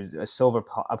on you a silver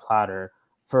platter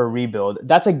for a rebuild.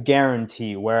 That's a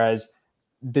guarantee. Whereas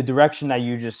the direction that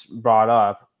you just brought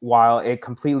up, while it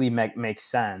completely makes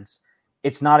sense,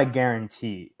 it's not a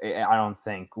guarantee, I don't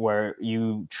think, where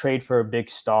you trade for a big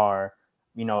star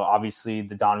obviously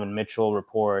the Donovan Mitchell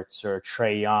reports or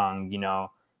Trae Young,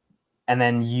 and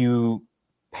then you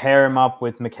pair him up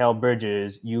with Mikal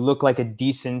Bridges, you look like a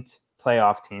decent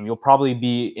playoff team. You'll probably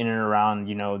be in and around,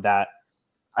 that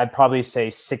I'd probably say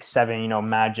 6-7,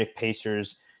 Magic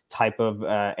Pacers type of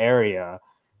area.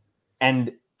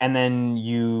 And then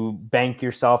you bank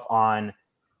yourself on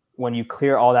when you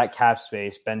clear all that cap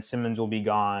space, Ben Simmons will be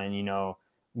gone,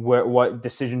 what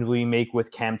decisions will you make with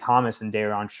Cam Thomas and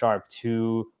Daron Sharp,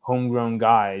 two homegrown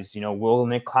guys? Will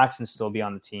Nick Claxton still be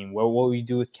on the team? What will you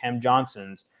do with Cam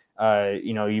Johnson's?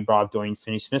 You brought up Dorian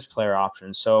Finney-Smith's player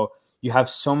options. So you have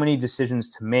so many decisions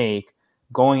to make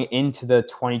going into the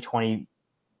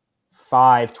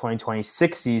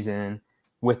 2025-2026 season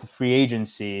with the free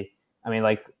agency. I mean,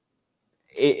 I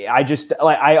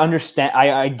understand.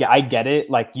 I get it.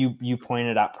 Like you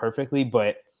pointed out perfectly,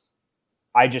 but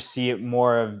I just see it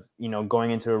more of,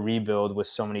 going into a rebuild with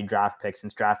so many draft picks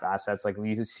and draft assets. Like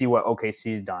you see what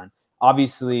OKC's done.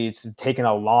 Obviously it's taken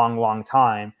a long, long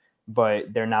time,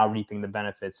 but they're now reaping the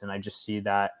benefits. And I just see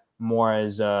that more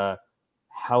as a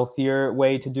healthier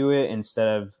way to do it instead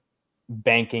of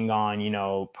banking on,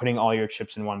 putting all your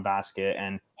chips in one basket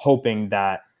and hoping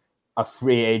that a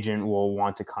free agent will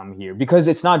want to come here, because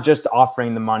it's not just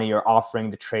offering the money or offering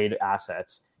the trade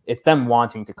assets. It's them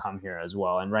wanting to come here as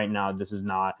well. And right now, this is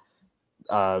not,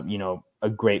 a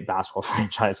great basketball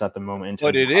franchise at the moment.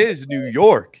 But it is New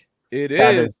York. It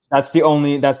is. That's the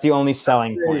only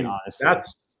selling point, honestly.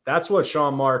 That's what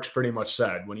Sean Marks pretty much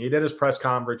said when he did his press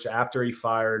conference after he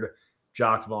fired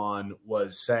Jacques Vaughn,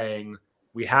 was saying,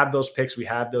 we have those picks, we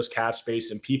have those cap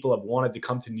space, and people have wanted to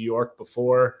come to New York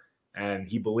before. And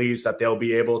he believes that they'll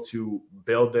be able to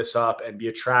build this up and be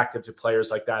attractive to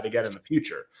players like that again in the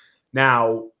future.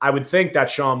 Now, I would think that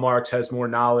Sean Marks has more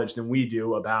knowledge than we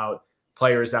do about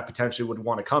players that potentially would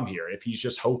want to come here. If he's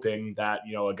just hoping that,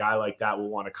 a guy like that will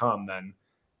want to come, then,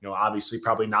 obviously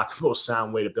probably not the most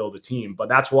sound way to build a team. But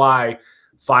that's why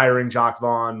firing Jacques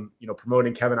Vaughn,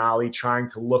 promoting Kevin Ollie, trying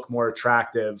to look more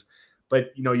attractive.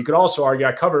 But, you could also argue,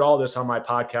 I covered all this on my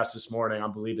podcast this morning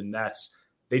on Believe in Nets.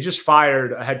 They just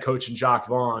fired a head coach in Jacques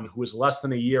Vaughn, who was less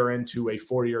than a year into a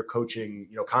 4-year coaching,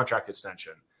 contract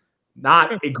extension.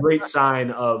 Not a great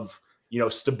sign of,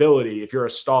 stability if you're a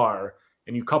star,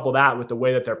 and you couple that with the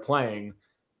way that they're playing.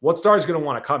 What star is going to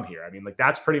want to come here? I mean,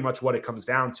 that's pretty much what it comes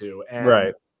down to. And,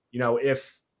 right.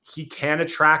 If he can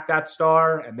attract that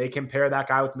star and they can pair that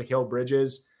guy with Mikal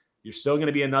Bridges, you're still going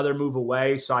to be another move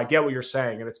away. So I get what you're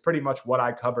saying. And it's pretty much what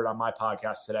I covered on my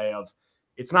podcast today of,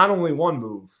 it's not only one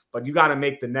move, but you got to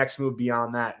make the next move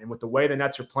beyond that. And with the way the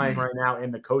Nets are playing right now in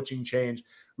the coaching change,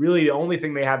 really the only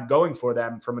thing they have going for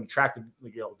them from an attractive,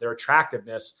 their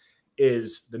attractiveness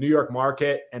is the New York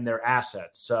market and their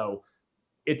assets. So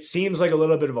it seems like a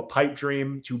little bit of a pipe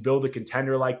dream to build a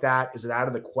contender like that. Is it out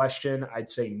of the question? I'd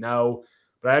say no,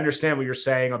 but I understand what you're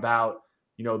saying about,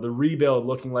 the rebuild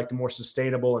looking like the more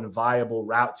sustainable and viable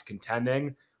route to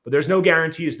contending. But there's no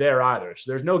guarantees there either. So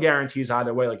there's no guarantees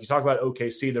either way. Like you talk about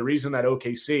OKC, the reason that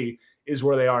OKC is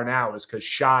where they are now is because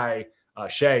Shai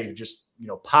just,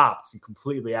 popped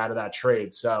completely out of that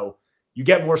trade. So you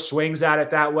get more swings at it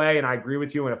that way. And I agree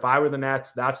with you. And if I were the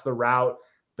Nets, that's the route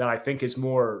that I think is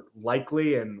more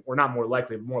likely or not more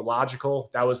likely, but more logical.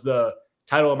 That was the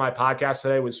title of my podcast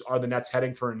today was, are the Nets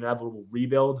heading for an inevitable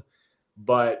rebuild?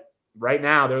 But right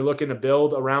now, they're looking to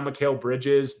build around Mikal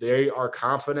Bridges. They are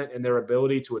confident in their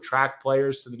ability to attract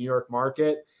players to the New York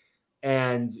market.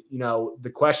 And,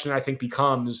 the question I think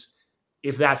becomes,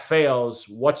 if that fails,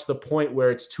 what's the point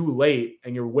where it's too late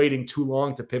and you're waiting too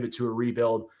long to pivot to a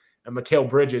rebuild and Mikal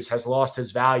Bridges has lost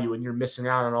his value and you're missing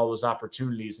out on all those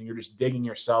opportunities and you're just digging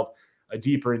yourself a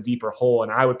deeper and deeper hole?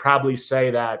 And I would probably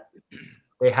say that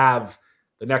they have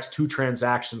the next 2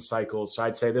 transaction cycles. So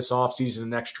I'd say this offseason, the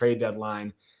next trade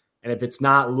deadline. And if it's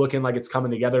not looking like it's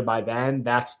coming together by then,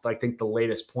 that's, I think, the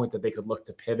latest point that they could look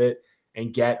to pivot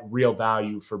and get real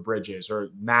value for Bridges or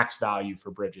max value for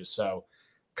Bridges. So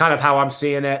kind of how I'm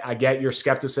seeing it. I get your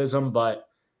skepticism, but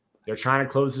they're trying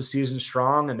to close the season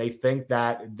strong, and they think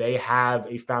that they have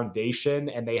a foundation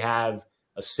and they have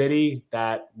a city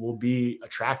that will be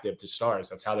attractive to stars.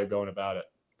 That's how they're going about it.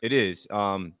 It is.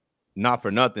 Not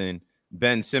for nothing.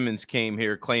 Ben Simmons came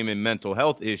here claiming mental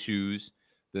health issues.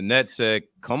 The Nets said,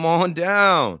 come on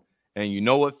down. And you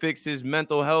know what fixes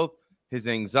mental health? His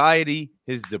anxiety,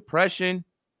 his depression?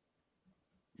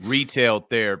 Retail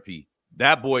therapy.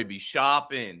 That boy be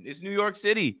shopping. It's New York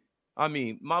City. I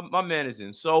mean, my man is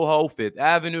in Soho, Fifth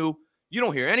Avenue. You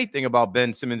don't hear anything about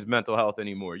Ben Simmons' mental health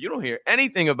anymore. You don't hear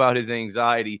anything about his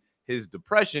anxiety, his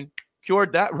depression.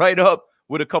 Cured that right up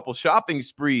with a couple shopping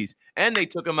sprees. And they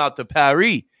took him out to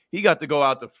Paris. He got to go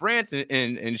out to France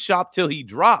and shop till he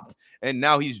dropped. And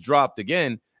now he's dropped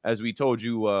again. As we told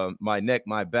you, my neck,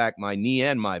 my back, my knee,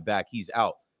 and my back, he's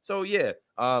out. So, yeah,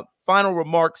 final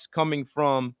remarks coming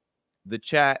from the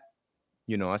chat.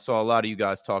 You know, I saw a lot of you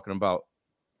guys talking about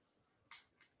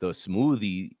the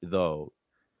smoothie, though.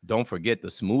 Don't forget the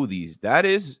smoothies. That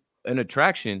is an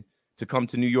attraction to come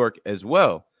to New York as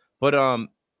well. But,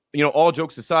 you know, all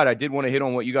jokes aside, I did want to hit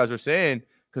on what you guys were saying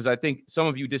because I think some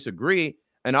of you disagree,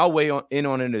 and I'll weigh in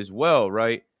on it as well,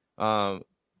 right?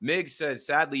 Mig says,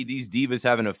 sadly, these divas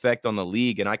have an effect on the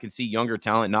league, and I can see younger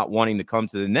talent not wanting to come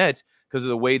to the Nets because of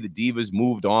the way the divas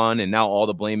moved on, and now all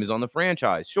the blame is on the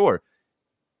franchise. Sure,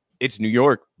 it's New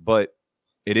York, but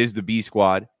it is the B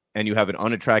squad, and you have an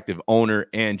unattractive owner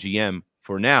and GM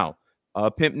for now.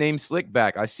 Pimp named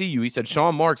Slickback, I see you. He said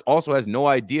Sean Marks also has no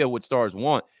idea what stars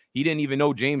want. He didn't even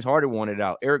know James Harden wanted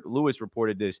out. Eric Lewis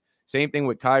reported this. Same thing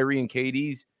with Kyrie and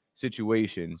KD's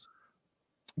situations.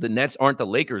 The Nets aren't the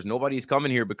Lakers. Nobody's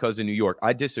coming here because of New York.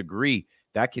 I disagree.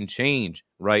 That can change,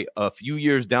 right? A few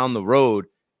years down the road,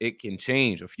 it can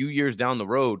change. A few years down the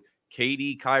road,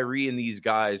 KD, Kyrie, and these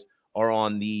guys are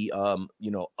on the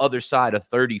other side of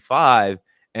 35,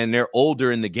 and they're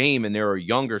older in the game, and there are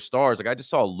younger stars. Like I just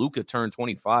saw Luka turn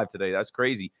 25 today. That's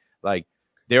crazy. Like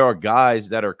there are guys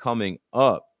that are coming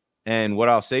up. And what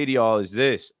I'll say to y'all is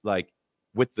this, like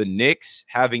with the Knicks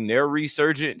having their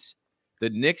resurgence, the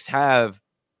Knicks have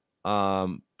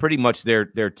pretty much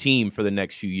their team for the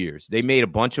next few years. They made a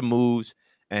bunch of moves,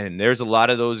 and there's a lot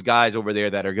of those guys over there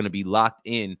that are going to be locked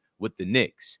in with the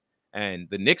Knicks. And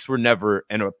the Knicks were never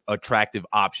an attractive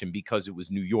option because it was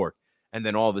New York. And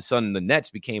then all of a sudden the Nets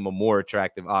became a more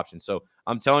attractive option. So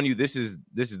I'm telling you, this is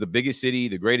the biggest city,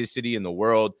 the greatest city in the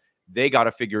world. They got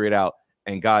to figure it out.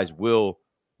 And guys will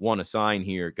want to sign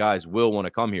here. Guys will want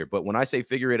to come here. But when I say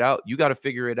figure it out, you got to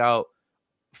figure it out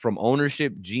from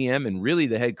ownership, GM, and really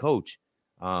the head coach.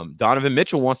 Donovan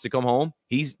Mitchell wants to come home.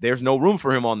 There's no room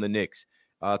for him on the Knicks.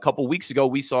 A couple weeks ago,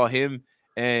 we saw him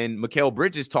and Mikal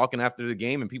Bridges talking after the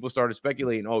game, and people started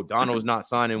speculating, oh, Dono's not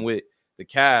signing with the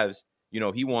Cavs. You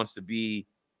know, he wants to be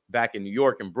back in New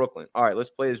York and Brooklyn. All right, let's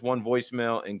play this one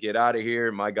voicemail and get out of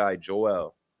here. My guy,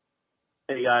 Joel.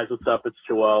 Hey, guys, what's up? It's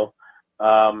Joel.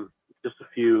 Just a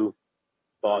few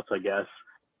thoughts, I guess.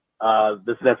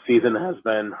 This next season has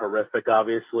been horrific,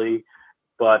 obviously,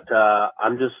 but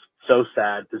I'm just so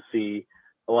sad to see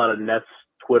a lot of Nets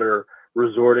Twitter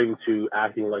resorting to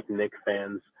acting like Knicks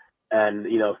fans and,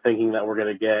 you know, thinking that we're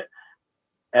going to get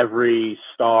every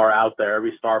star out there,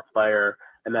 every star player,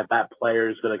 and that player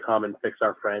is going to come and fix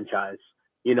our franchise.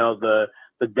 You know, the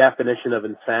definition of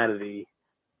insanity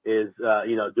is,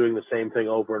 doing the same thing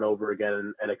over and over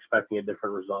again and expecting a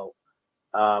different result.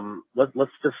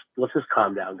 Let's just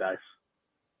calm down, guys,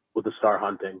 with the star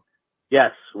hunting.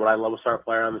 Yes, would I love a star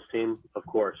player on this team? Of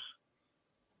course.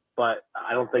 But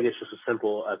I don't think it's just as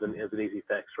simple as an easy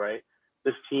fix, right?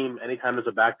 This team, anytime there's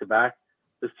a back-to-back,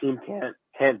 this team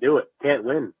can't do it, can't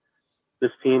win.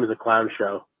 This team is a clown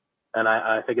show. And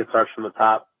I think it starts from the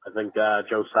top. I think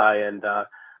Joe Tsai and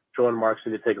Jordan Marks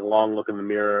need to take a long look in the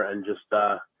mirror and just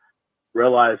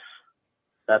realize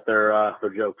that they're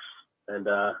jokes. And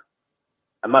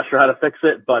I'm not sure how to fix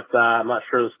it, but I'm not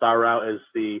sure the star route is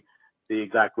the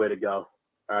exact way to go.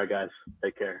 All right, guys,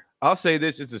 take care. I'll say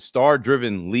this, it's a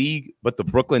star-driven league, but the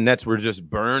Brooklyn Nets were just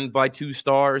burned by 2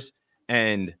 stars,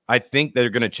 and I think they're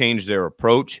going to change their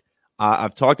approach.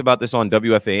 I've talked about this on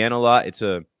WFAN a lot. It's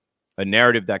a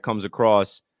narrative that comes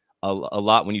across a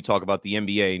lot when you talk about the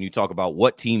NBA and you talk about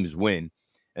what teams win.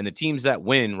 And the teams that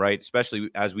win, right, especially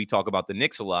as we talk about the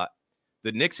Knicks a lot,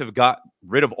 the Knicks have got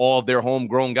rid of all of their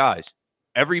homegrown guys.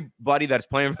 Everybody that's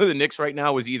playing for the Knicks right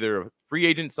now is either a free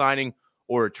agent signing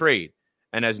or a trade.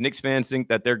 And as Knicks fans think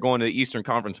that they're going to the Eastern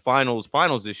Conference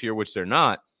Finals this year, which they're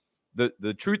not,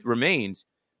 the truth remains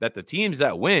that the teams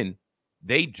that win,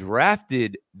 they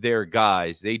drafted their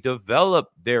guys. They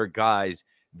developed their guys.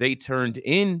 They turned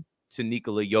in to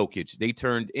Nikola Jokic. They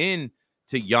turned in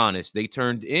to Giannis. They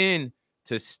turned in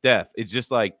to Steph. It's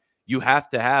just like you have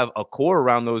to have a core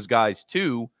around those guys,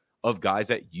 too, of guys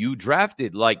that you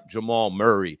drafted, like Jamal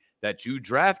Murray, that you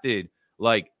drafted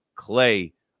like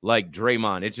Clay, like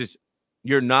Draymond. It's just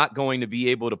you're not going to be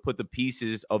able to put the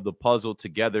pieces of the puzzle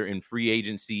together in free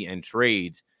agency and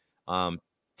trades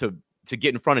to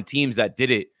get in front of teams that did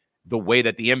it the way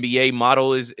that the NBA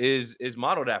model is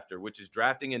modeled after, which is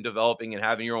drafting and developing and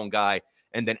having your own guy,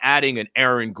 and then adding an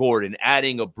Aaron Gordon,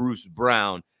 adding a Bruce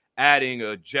Brown, adding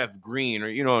a Jeff Green, or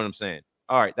you know what I'm saying.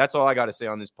 All right, that's all I got to say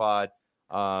on this pod.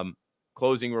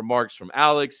 Closing remarks from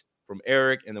Alex, from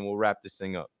Eric, and then we'll wrap this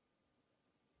thing up.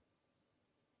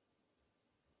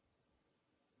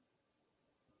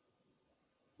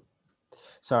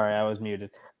 Sorry, I was muted.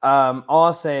 All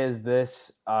I'll say is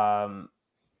this.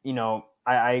 You know,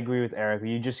 I agree with Eric.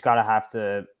 You just gotta have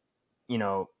to, you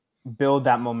know, build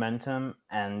that momentum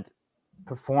and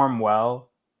perform well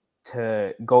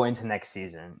to go into next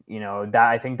season. You know, that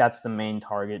I think that's the main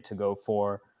target to go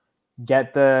for.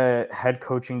 Get the head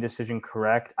coaching decision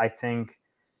correct. I think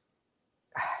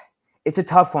it's a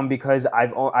tough one because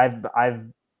I've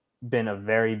been a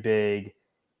very big,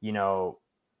 you know,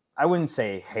 I wouldn't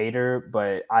say hater,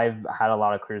 but I've had a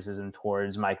lot of criticism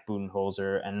towards Mike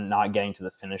Budenholzer and not getting to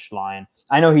the finish line.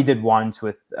 I know he did once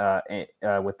with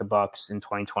the Bucks in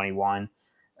 2021,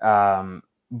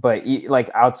 but like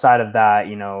outside of that,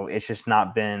 you know, it's just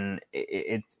not been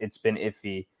it's been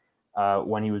iffy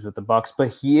when he was with the Bucks. But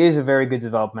he is a very good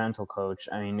developmental coach.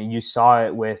 I mean, you saw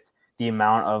it with the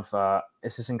amount of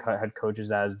assistant head coaches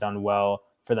that has done well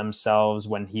for themselves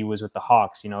when he was with the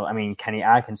Hawks. You know, I mean, Kenny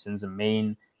Atkinson's a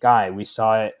main guy. We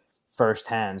saw it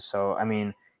firsthand. So, I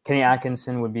mean, Kenny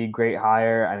Atkinson would be a great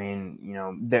hire. I mean, you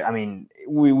know,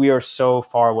 we are so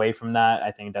far away from that.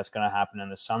 I think that's going to happen in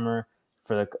the summer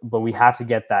but we have to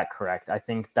get that correct. I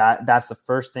think that's the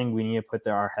first thing we need to put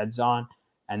our heads on.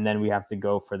 And then we have to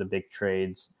go for the big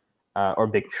trades or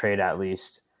big trade at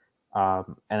least.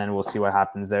 And then we'll see what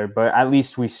happens there. But at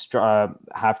least we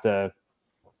have to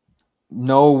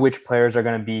know which players are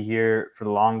going to be here for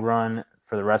the long run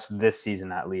for the rest of this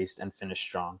season at least and finish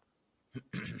strong.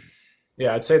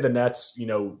 Yeah, I'd say the Nets, you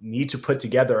know, need to put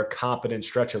together a competent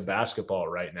stretch of basketball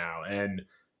right now. And,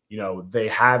 you know, they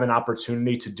have an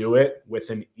opportunity to do it with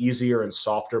an easier and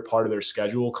softer part of their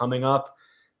schedule coming up.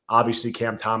 Obviously,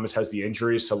 Cam Thomas has the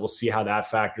injury, so we'll see how that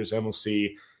factors in. We'll see,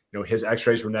 you know, his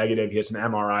x-rays were negative. He has an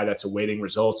MRI that's awaiting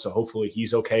results, so hopefully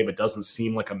he's okay, but doesn't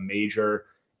seem like a major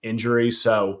injury.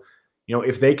 So, you know,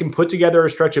 if they can put together a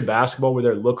stretch of basketball where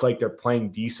they look like they're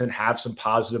playing decent, have some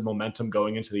positive momentum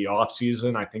going into the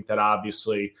offseason, I think that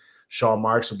obviously Sean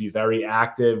Marks will be very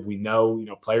active. We know, you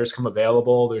know, players come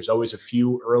available. There's always a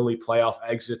few early playoff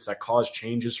exits that cause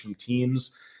changes from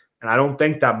teams. And I don't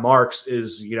think that Marks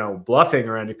is, you know, bluffing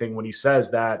or anything when he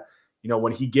says that, you know,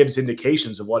 when he gives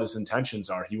indications of what his intentions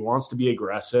are. He wants to be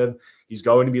aggressive. He's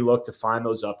going to be looked to find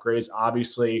those upgrades.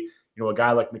 Obviously, you know, a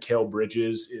guy like Mikal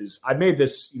Bridges is – I made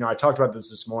this – you know, I talked about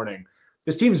this morning.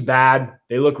 This team's bad.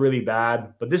 They look really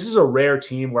bad. But this is a rare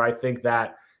team where I think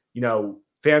that, you know,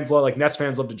 fans love, like Nets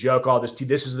fans love to joke, oh, this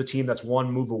is the team that's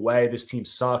one move away. This team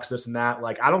sucks, this and that.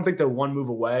 Like, I don't think they're one move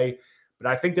away, but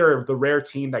I think they're the rare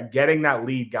team that getting that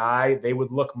lead guy, they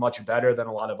would look much better than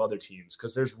a lot of other teams.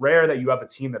 Because there's rare that you have a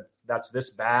team that's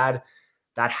this bad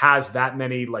that has that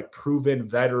many like proven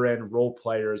veteran role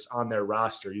players on their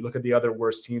roster. You look at the other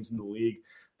worst teams in the league,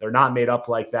 they're not made up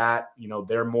like that. You know,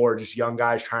 they're more just young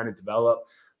guys trying to develop.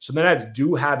 So the Nets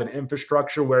do have an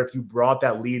infrastructure where if you brought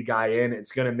that lead guy in,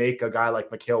 it's going to make a guy like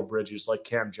Mikal Bridges, like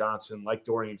Cam Johnson, like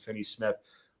Dorian Finney-Smith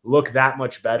look that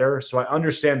much better. So I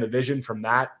understand the vision from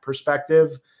that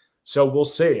perspective. So we'll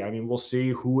see. I mean, we'll see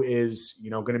who is,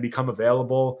 you know, going to become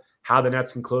available, how the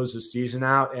Nets can close the season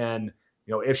out. And,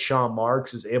 you know, if Sean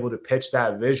Marks is able to pitch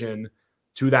that vision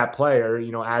to that player,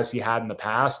 you know, as he had in the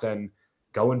past, and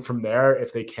going from there,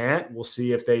 if they can't, we'll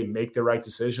see if they make the right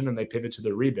decision and they pivot to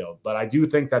the rebuild. But I do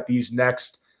think that this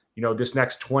next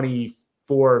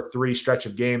 24-3 stretch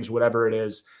of games, whatever it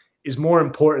is more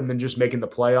important than just making the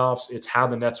playoffs. It's how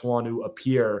the Nets want to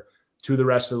appear to the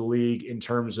rest of the league in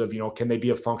terms of, you know, can they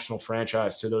be a functional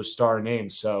franchise to those star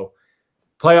names? So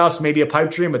playoffs may be a pipe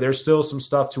dream, but there's still some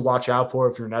stuff to watch out for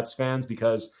if you're Nets fans,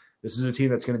 because this is a team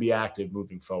that's going to be active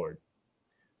moving forward.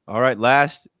 All right,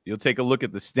 last, you'll take a look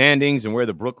at the standings and where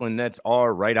the Brooklyn Nets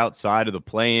are right outside of the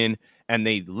play-in, and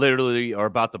they literally are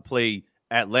about to play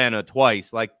Atlanta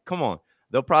twice. Like, come on.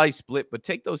 They'll probably split, but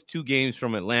take those 2 games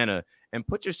from Atlanta and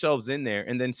put yourselves in there,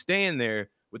 and then stay in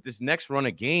there with this next run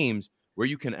of games where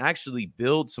you can actually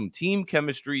build some team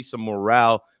chemistry, some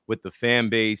morale with the fan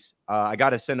base. I got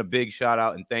to send a big shout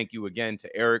out and thank you again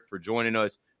to Erik for joining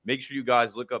us. Make sure you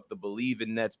guys look up the Believe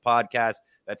in Nets podcast.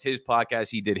 That's his podcast.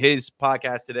 He did his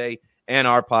podcast today and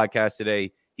our podcast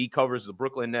today. He covers the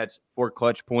Brooklyn Nets for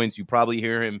Clutch Points. You probably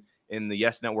hear him in the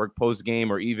Yes Network post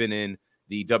game or even in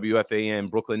the WFAN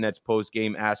Brooklyn Nets post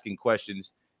game asking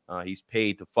questions. He's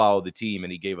paid to follow the team,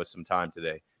 and he gave us some time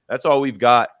today. That's all we've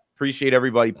got. Appreciate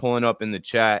everybody pulling up in the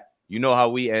chat. You know how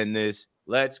we end this.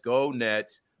 Let's go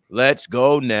Nets. Let's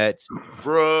go Nets.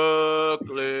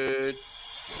 Brooklyn.